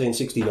was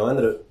 1969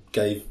 that it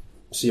gave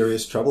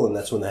serious trouble, and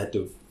that's when they had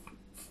to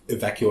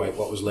evacuate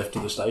what was left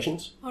of the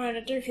stations. Alright,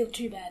 I don't feel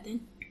too bad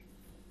then.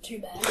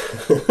 Too bad.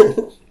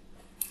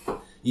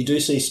 You do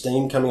see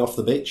steam coming off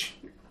the beach,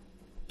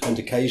 and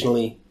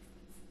occasionally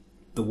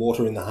the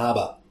water in the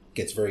harbour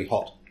gets very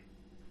hot.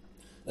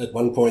 At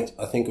one point,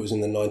 I think it was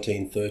in the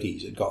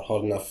 1930s, it got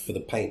hot enough for the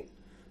paint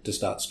to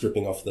start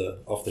stripping off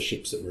the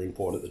ships that were in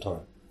port at the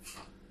time.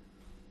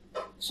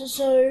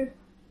 So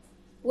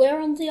where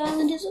on the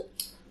island is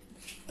it?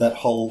 That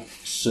whole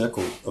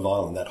circle of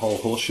island, that whole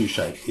horseshoe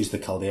shape, is the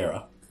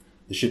caldera.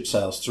 The ship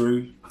sails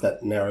through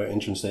that narrow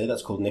entrance there.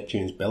 That's called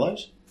Neptune's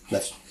Bellows.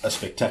 That's a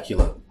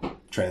spectacular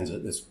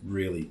transit. It's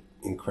really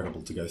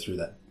incredible to go through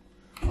that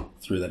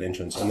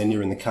entrance. And then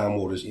you're in the calm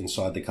waters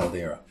inside the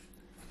caldera.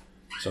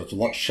 So it's a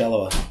lot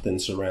shallower than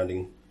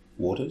surrounding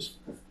waters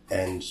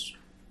and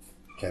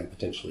can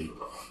potentially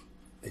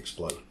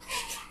explode.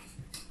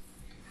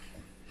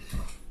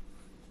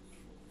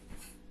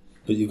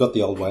 But you've got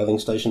the old whaling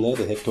station there,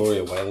 the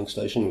Hectoria whaling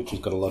station, which has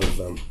got a lot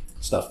of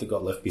stuff that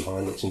got left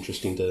behind that's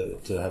interesting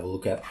to have a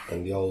look at,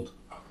 and the old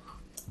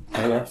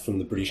hangar from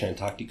the British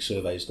Antarctic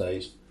Survey's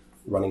days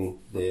running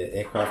their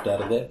aircraft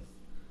out of there.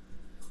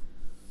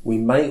 We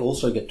may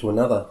also get to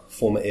another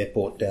former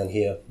airport down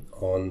here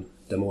on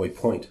Demoy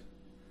Point.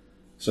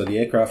 So the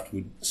aircraft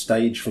would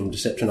stage from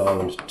Deception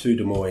Island to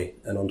Demoy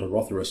and onto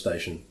Rothera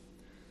Station,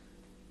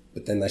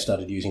 but then they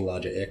started using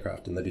larger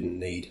aircraft and they didn't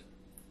need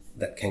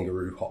that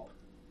kangaroo hop.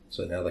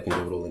 So now they can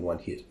do it all in one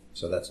hit.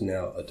 So that's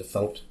now a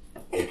defunct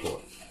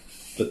airport.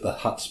 But the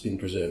hut's been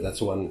preserved. That's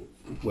the one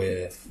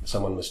where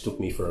someone mistook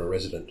me for a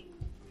resident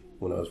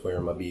when I was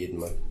wearing my beard and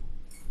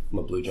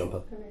my blue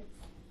jumper.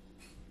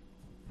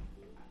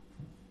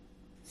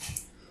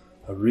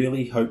 I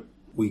really hope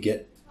we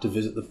get to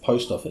visit the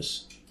post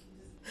office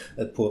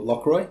at Port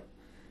Lockroy.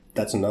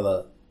 That's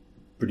another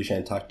British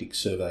Antarctic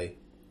Survey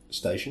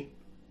station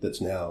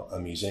that's now a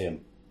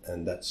museum,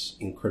 and that's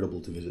incredible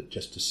to visit,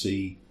 just to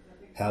see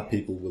how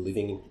people were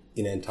living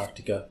in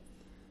Antarctica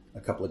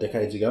a couple of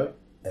decades ago,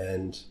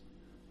 and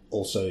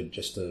also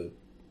just to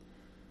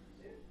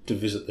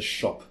visit the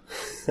shop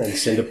and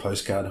send a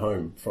postcard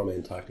home from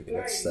Antarctica.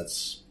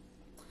 That's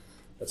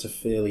a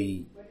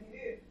fairly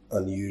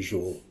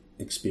unusual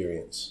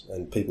experience,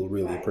 and people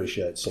really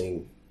appreciate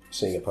seeing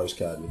a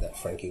postcard with that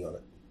franking on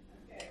it.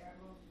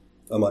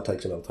 I might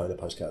take some Altona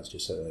postcards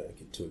just so they don't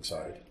get too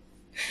excited.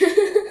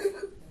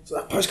 So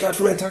that postcard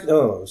from Antarctica.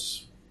 Oh,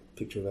 it's a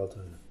picture of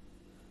Altona.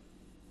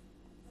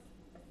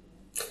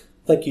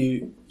 Thank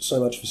you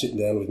so much for sitting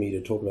down with me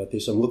to talk about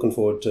this. I'm looking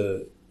forward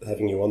to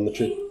having you on the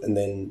trip, and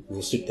then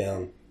we'll sit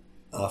down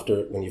after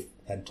it when you've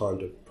had time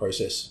to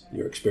process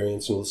your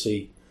experience, and we'll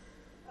see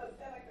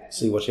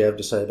what you have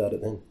to say about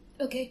it then.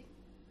 Okay.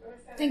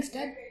 Thanks,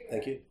 Dad.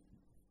 Thank you.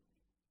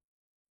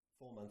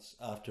 4 months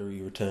after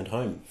he returned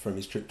home from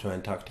his trip to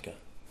Antarctica.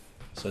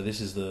 So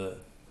this is the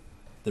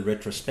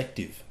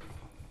retrospective.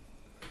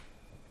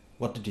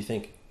 What did you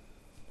think?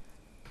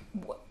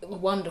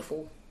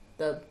 Wonderful.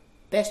 The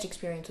best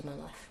experience of my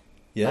life.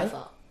 Yeah? By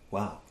far.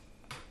 Wow.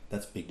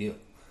 That's a big deal.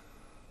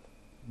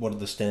 What are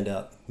the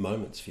standout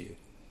moments for you?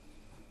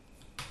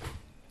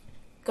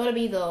 Gotta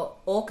be the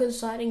orcas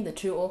sighting, the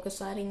 2 orca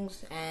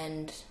sightings,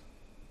 and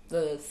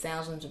the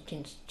thousands of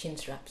chin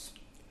straps.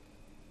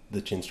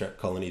 The chinstrap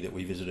colony that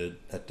we visited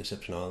at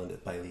Deception Island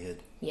at Bailey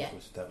Head. Yeah.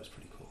 That was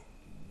pretty cool.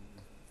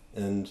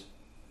 And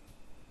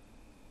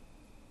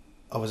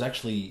I was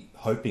actually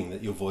hoping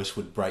that your voice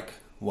would break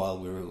while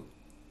we were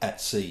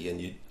at sea, and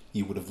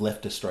you would have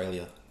left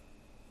Australia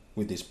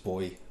with this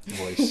boy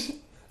voice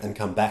and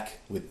come back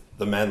with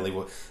the manly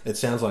voice. It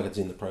sounds like it's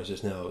in the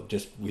process now.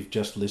 We've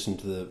just listened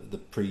to the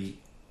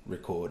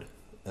pre-record,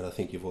 and I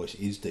think your voice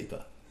is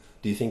deeper.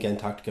 Do you think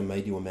Antarctica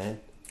made you a man?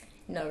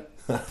 No.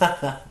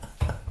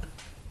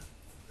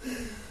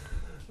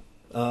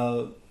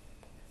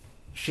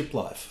 Ship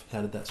life,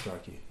 how did that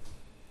strike you?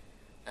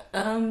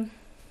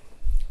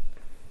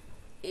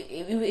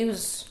 It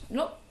was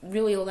not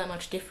really all that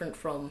much different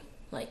from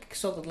like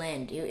solid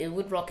land. It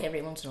would rock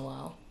every once in a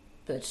while,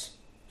 but it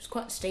was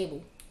quite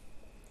stable.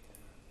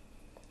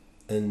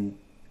 And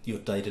your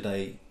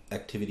day-to-day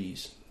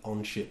activities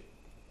on ship,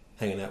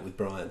 hanging out with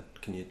Brian,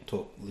 can you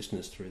talk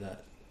listeners through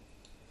that?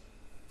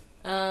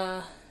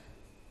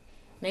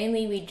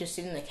 Mainly we'd just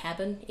sit in the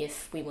cabin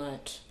if we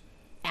weren't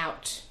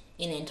out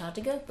in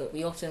Antarctica, but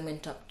we often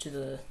went up to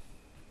the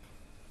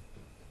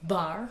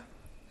bar.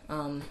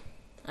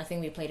 I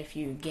think we played a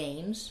few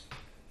games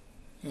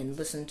and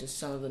listened to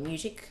some of the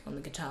music on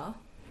the guitar.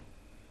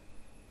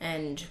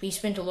 And we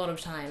spent a lot of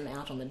time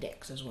out on the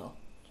decks as well.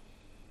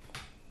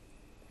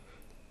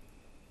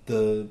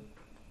 The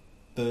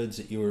birds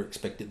that you were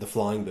the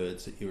flying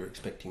birds that you were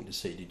expecting to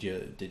see,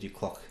 did you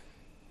clock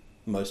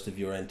most of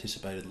your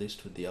anticipated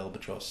list with the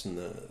albatross and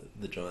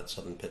the giant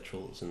southern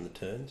petrels and the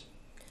terns?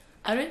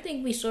 I don't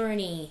think we saw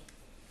any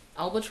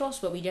albatross,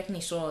 but we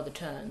definitely saw the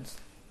terns.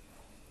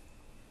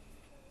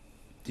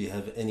 Do you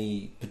have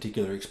any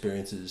particular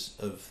experiences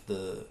of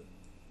the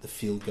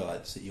field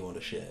guides that you want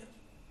to share?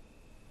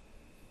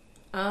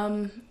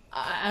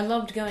 I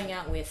loved going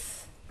out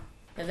with,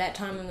 at that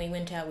time when we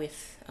went out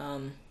with,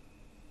 and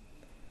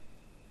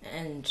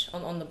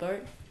on the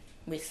boat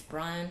with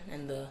Brian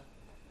and the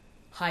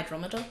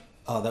hydrometer.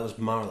 Oh, that was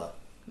Marla.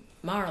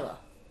 Marla.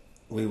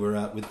 We were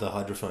out with the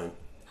hydrophone.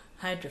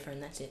 Hydrophone,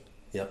 that's it.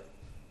 Yep.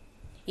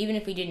 Even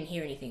if we didn't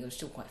hear anything, it was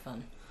still quite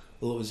fun.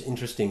 Well, it was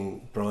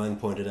interesting. Brian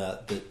pointed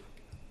out that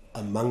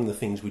among the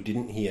things we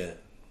didn't hear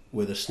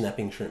were the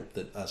snapping shrimp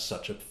that are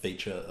such a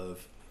feature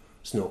of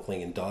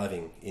snorkeling and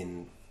diving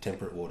in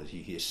temperate waters.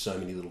 You hear so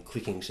many little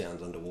clicking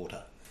sounds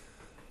underwater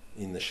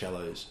in the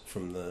shallows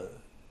from the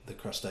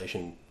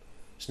crustacean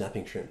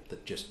snapping shrimp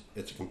that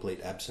it's a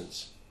complete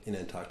absence in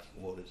Antarctic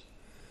waters.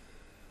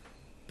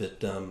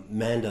 But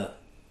Manda,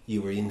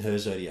 you were in her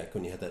zodiac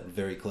when you had that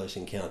very close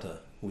encounter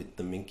with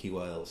the minke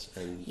whales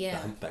and the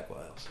humpback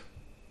whales.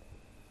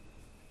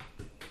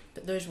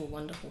 But those were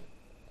wonderful.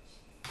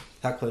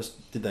 How close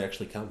did they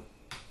actually come?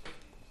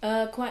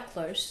 Quite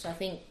close. I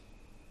think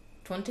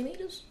 20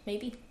 metres,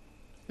 maybe.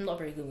 I'm not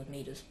very good with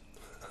metres.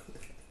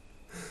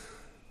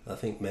 I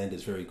think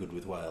Manda's very good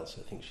with whales.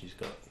 I think she's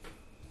got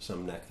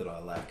some knack that I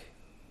lack.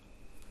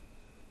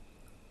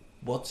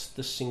 What's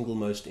the single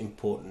most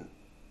important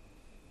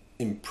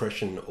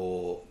impression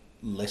or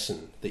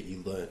lesson that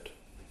you learnt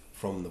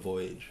from the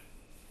voyage?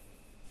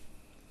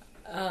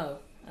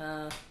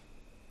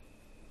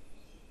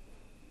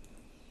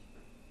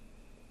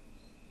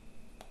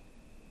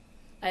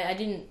 I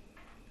didn't...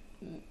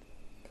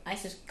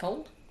 Ice is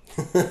cold?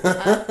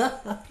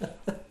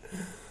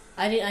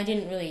 I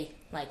didn't really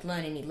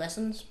learn any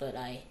lessons, but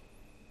I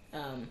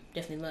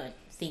definitely learnt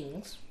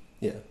things.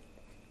 Yeah.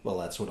 Well,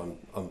 that's what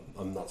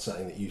I'm not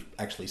saying that you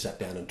actually sat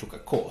down and took a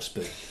course,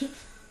 but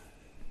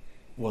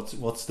what's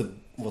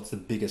the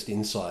biggest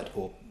insight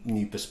or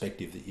new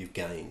perspective that you've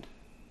gained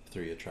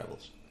through your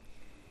travels?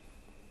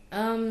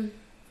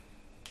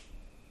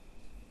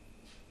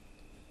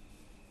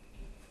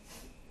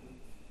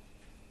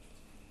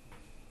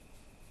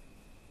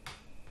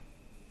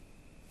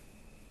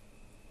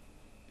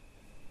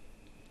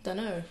 Don't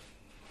know.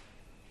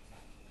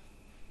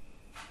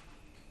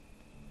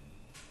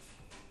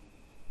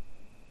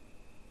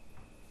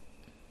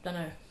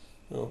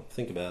 Well,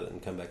 think about it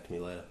and come back to me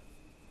later.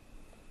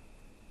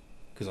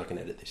 Because I can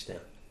edit this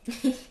down.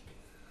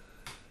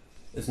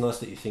 It's nice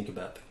that you think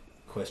about the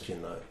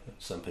question, though.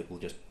 Some people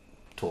just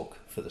talk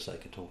for the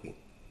sake of talking.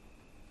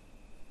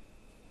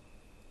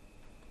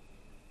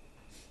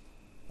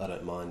 I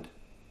don't mind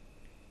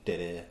dead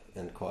air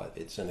and quiet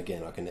bits, and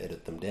again, I can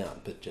edit them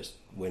down, but just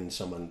when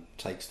someone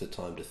takes the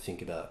time to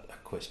think about a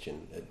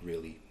question, it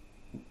really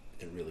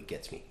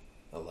gets me.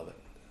 I love it.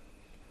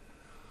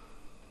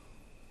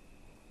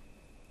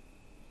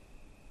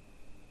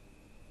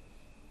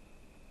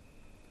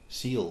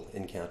 Seal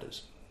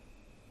encounters.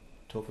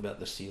 Talk about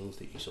the seals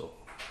that you saw.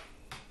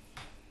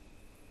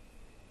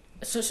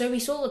 So we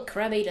saw the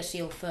crab-eater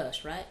seal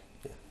first, right?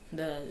 Yeah.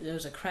 There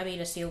was a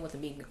crab-eater seal with a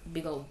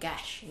big old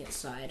gash in its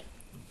side.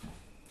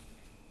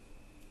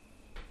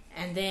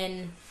 And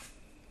then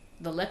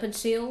the leopard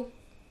seal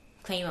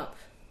came up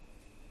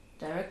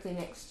directly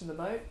next to the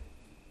boat.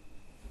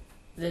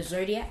 The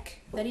Zodiac,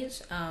 that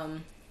is.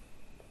 And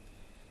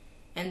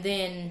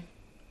then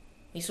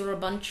we saw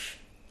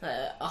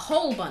a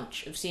whole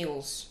bunch of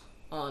seals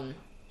on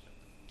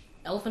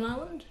Elephant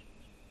Island.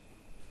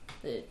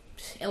 The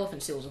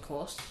elephant seals, of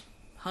course.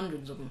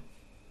 Hundreds of them.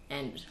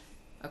 And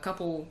a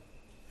couple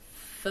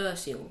fur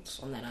seals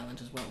on that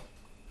island as well.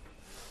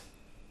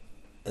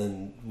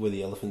 And were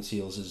the elephant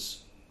seals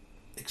as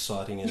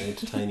exciting and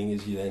entertaining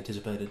as you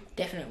anticipated?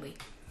 Definitely.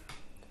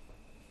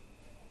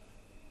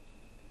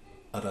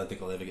 I don't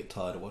think I'll ever get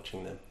tired of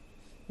watching them.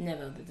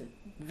 Never.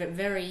 They're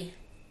very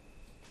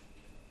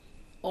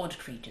odd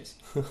creatures.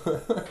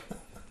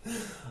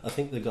 I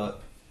think they got...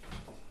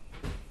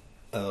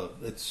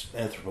 it's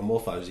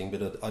anthropomorphizing,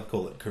 but I'd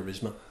call it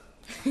charisma.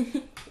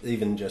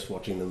 Even just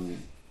watching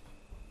them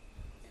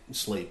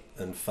sleep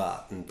and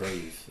fart and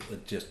breathe,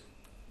 it just...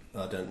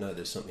 I don't know,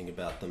 there's something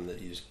about them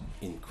that is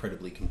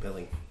incredibly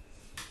compelling.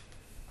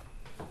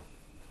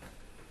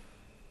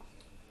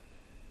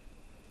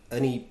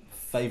 Any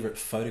favourite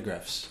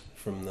photographs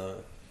from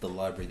the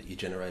library that you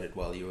generated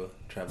while you were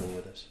travelling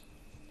with us?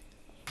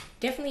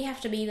 Definitely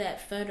have to be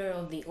that photo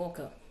of the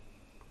orca.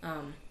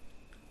 The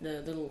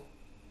little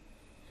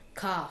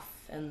calf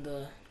and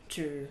the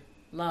two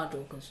large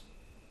orcas.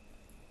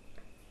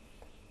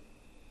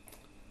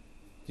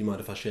 Do you mind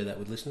if I share that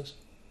with listeners?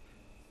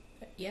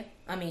 Yeah,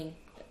 I mean,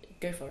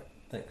 go for it.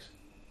 Thanks.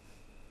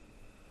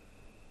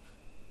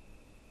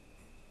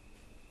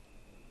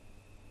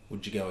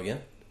 Would you go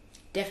again?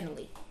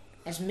 Definitely.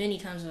 As many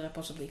times as I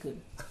possibly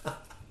could.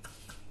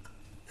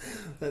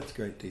 That's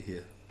great to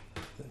hear.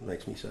 That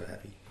makes me so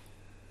happy.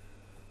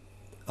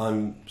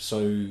 I'm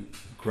so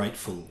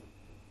grateful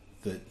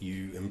that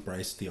you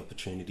embraced the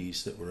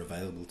opportunities that were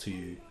available to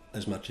you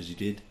as much as you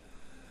did.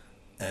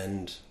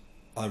 And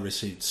I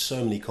received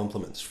so many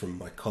compliments from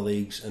my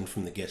colleagues and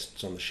from the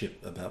guests on the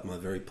ship about my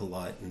very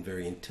polite and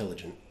very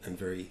intelligent and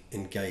very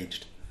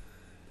engaged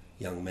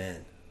young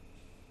man.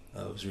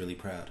 I was really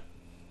proud.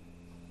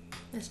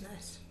 That's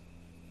nice.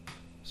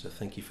 So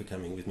thank you for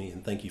coming with me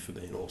and thank you for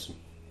being awesome.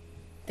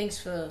 Thanks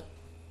for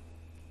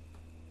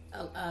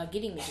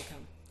getting me to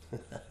come.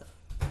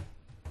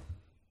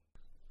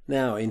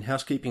 Now, in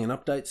housekeeping and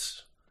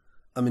updates,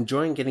 I'm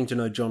enjoying getting to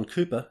know John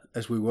Cooper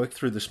as we work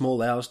through the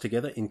small hours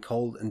together in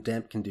cold and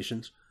damp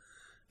conditions,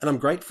 and I'm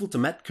grateful to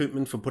Matt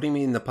Koopman for putting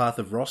me in the path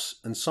of Ross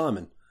and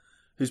Simon,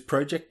 whose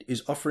project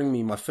is offering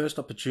me my first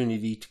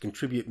opportunity to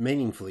contribute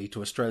meaningfully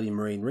to Australian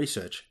marine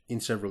research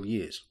in several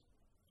years.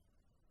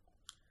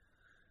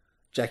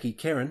 Jackie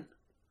Kerrin,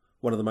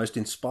 one of the most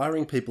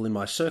inspiring people in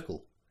my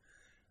circle,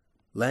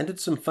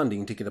 landed some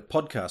funding to get a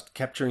podcast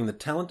capturing the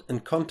talent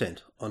and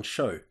content on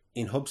show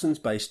in Hobson's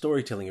Bay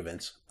storytelling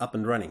events up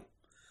and running,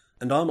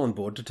 and I'm on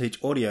board to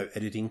teach audio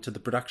editing to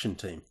the production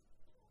team.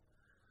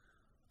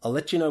 I'll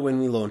let you know when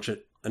we launch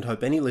it, and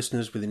hope any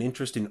listeners with an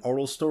interest in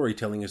oral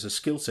storytelling as a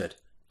skill set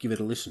give it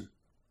a listen.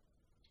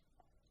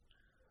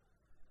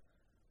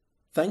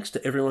 Thanks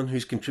to everyone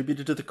who's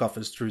contributed to the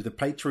coffers through the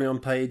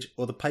Patreon page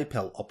or the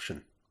PayPal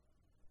option.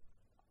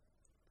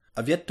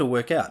 I've yet to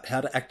work out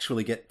how to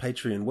actually get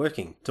Patreon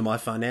working to my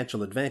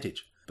financial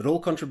advantage, but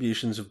all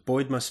contributions have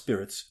buoyed my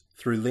spirits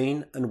through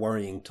lean and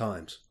worrying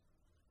times.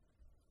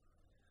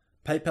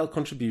 PayPal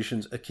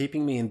contributions are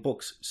keeping me in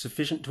books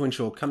sufficient to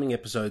ensure coming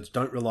episodes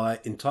don't rely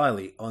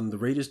entirely on the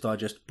Reader's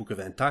Digest Book of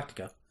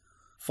Antarctica,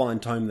 fine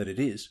tome that it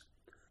is,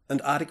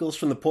 and articles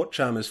from the Port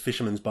Chalmers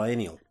Fisherman's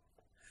Biennial,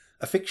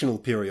 a fictional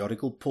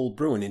periodical Paul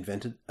Bruin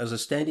invented as a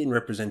stand-in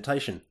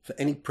representation for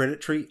any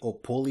predatory or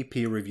poorly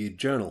peer-reviewed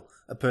journal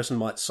a person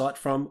might cite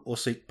from or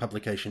seek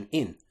publication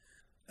in,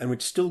 and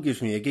which still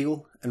gives me a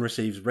giggle and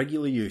receives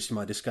regular use in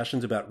my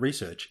discussions about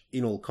research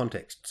in all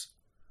contexts.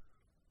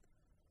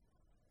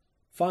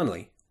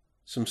 Finally,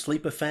 some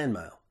sleeper fan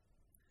mail.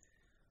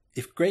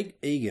 If Greg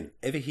Egan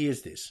ever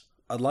hears this,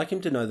 I'd like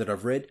him to know that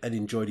I've read and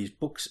enjoyed his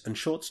books and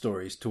short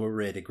stories to a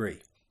rare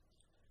degree.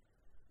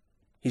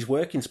 His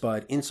work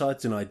inspired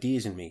insights and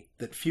ideas in me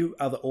that few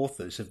other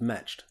authors have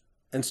matched,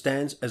 and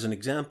stands as an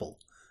example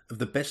of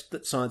the best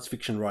that science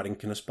fiction writing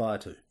can aspire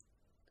to.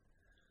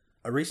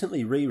 I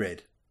recently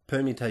reread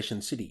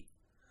Permutation City,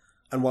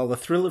 and while the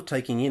thrill of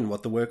taking in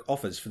what the work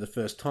offers for the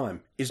first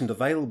time isn't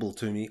available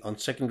to me on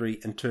secondary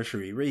and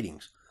tertiary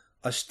readings,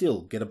 I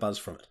still get a buzz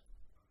from it.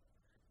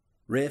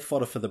 Rare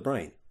fodder for the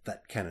brain,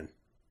 that canon.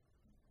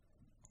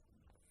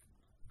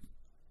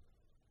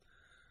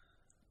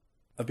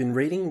 I've been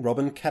reading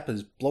Robin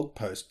Kappa's blog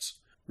posts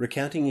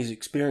recounting his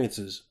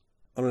experiences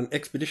on an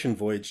expedition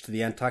voyage to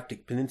the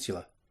Antarctic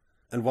Peninsula,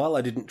 and while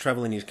I didn't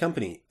travel in his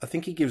company, I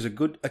think he gives a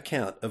good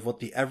account of what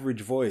the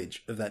average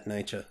voyage of that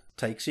nature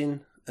takes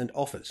in and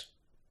offers.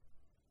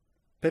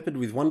 Peppered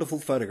with wonderful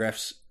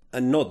photographs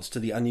and nods to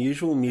the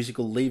unusual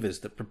musical levers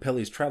that propel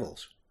his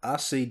travels,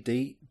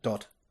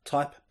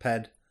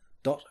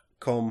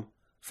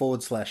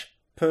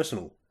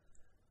 rcd.typepad.com/personal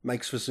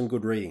makes for some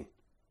good reading.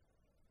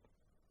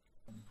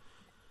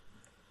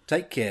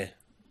 Take care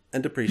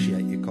and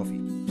appreciate your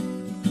coffee.